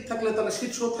নিচের দিক থাকলে তাহলে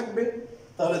শীর্ষ থাকবে,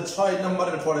 তাহলে 6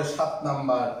 নম্বরের পরে 7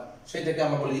 নাম্বার, সেটাকে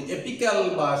আমরা বলি এপিক্যাল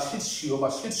বা শীর্ষীয় বা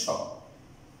শীর্ষক।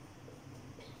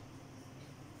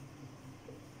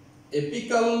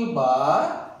 এপিক্যাল বা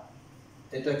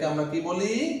এটাকে আমরা কি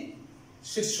বলি?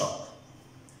 শীর্ষক।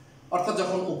 অর্থাৎ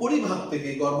যখন উপরিভাগ থেকে,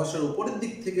 গর্ভাশয়ের উপরের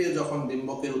দিক থেকে যখন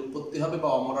ডিম্বকের উৎপত্তি হবে বা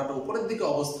অমরাটা উপরের দিকে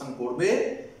অবস্থান করবে,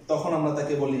 তখন আমরা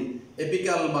তাকে বলি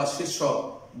এপিক্যাল বা শীর্ষক।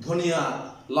 ধনিয়া,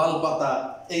 লাল পাতা,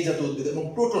 এই জাতীয় উদ্ভিদ, এবং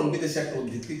প্রোটন, বিদেশি একটা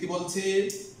উদ্ভিদ, কি বলছি?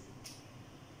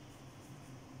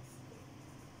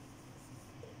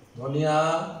 ধনিয়া,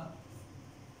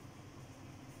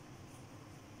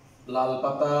 লাল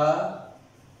পাতা,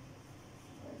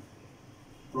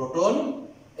 প্রোটন,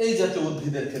 এই জাতীয়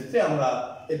উদ্ভিদের ক্ষেত্রে আমরা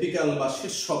এপিক্যাল বা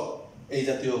শীর্ষক এই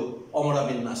জাতীয় অমরা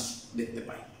বিন্যাস দেখতে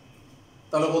পাই।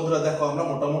 তাহলে বন্ধুরা দেখো, আমরা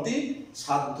মোটামুটি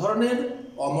 7 ধরনের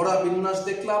অমরা বিন্যাস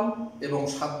দেখলাম, এবং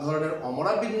 7 ধরনের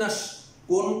অমরা বিন্যাস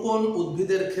কোন কোন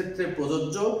উদ্ভিদের ক্ষেত্রে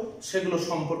প্রযোজ্য সেগুলো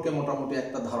সম্পর্কে মোটামুটি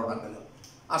একটা ধারণা পেলাম।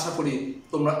 আশা করি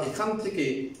তোমরা এখান থেকে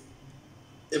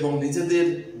এবং নিজেদের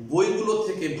বইগুলো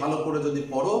থেকে ভালো করে যদি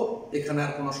পড়ো, এখানে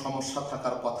আর কোনো সমস্যা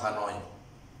থাকার কথা নয়।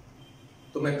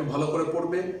 তোমরা একটু ভালো করে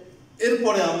পড়বে।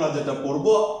 এরপরে আমরা যেটা পড়ব,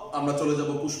 আমরা চলে যাব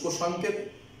পুষ্প সংকেত।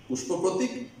 পুষ্প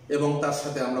প্রতীক এবং তার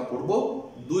সাথে আমরা পড়ব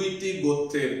দুইটি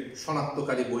গোত্রের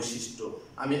শনাক্তকারী বৈশিষ্ট্য।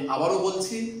 আমি আবারও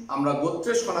বলছি, আমরা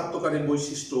গোত্রের শনাক্তকারী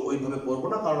বৈশিষ্ট্য ওইভাবে পড়বো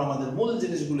না, কারণ আমাদের মূল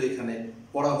জিনিসগুলো এখানে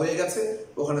পড়া হয়ে গেছে।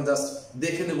 ওখানে জাস্ট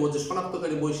দেখে নেব যে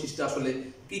শনাক্তকারী বৈশিষ্ট্য আসলে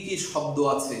কি কি শব্দ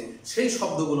আছে, সেই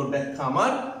শব্দগুলোর ব্যাখ্যা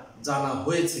আমার জানা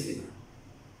হয়েছে কিনা।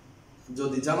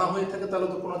 যদি জানা হয়ে থাকে তাহলে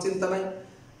তো কোনো চিন্তা নাই,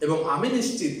 এবং আমি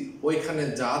নিশ্চিত ওইখানে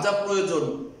যা যা প্রয়োজন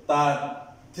তার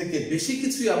থেকে বেশি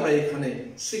কিছুই আমরা এখানে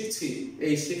শিখছি।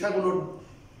 এই শেখাগুলোর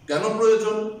কেন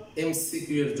প্রয়োজন?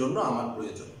 এমসিকিউ এর জন্য আমার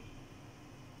প্রয়োজন।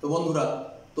 তো বন্ধুরা,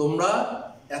 তোমরা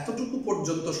এতটুকু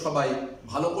পর্যন্ত সবাই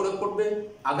ভালো করে পড়বে।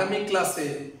 আগামী ক্লাসে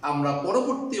আমরা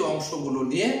পরবর্তী অংশগুলো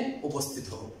নিয়ে উপস্থিত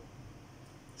হব।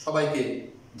 সবাইকে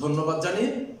ধন্যবাদ জানিয়ে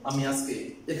আমি আজকে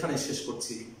এখানে শেষ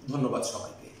করছি। ধন্যবাদ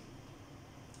সবাইকে।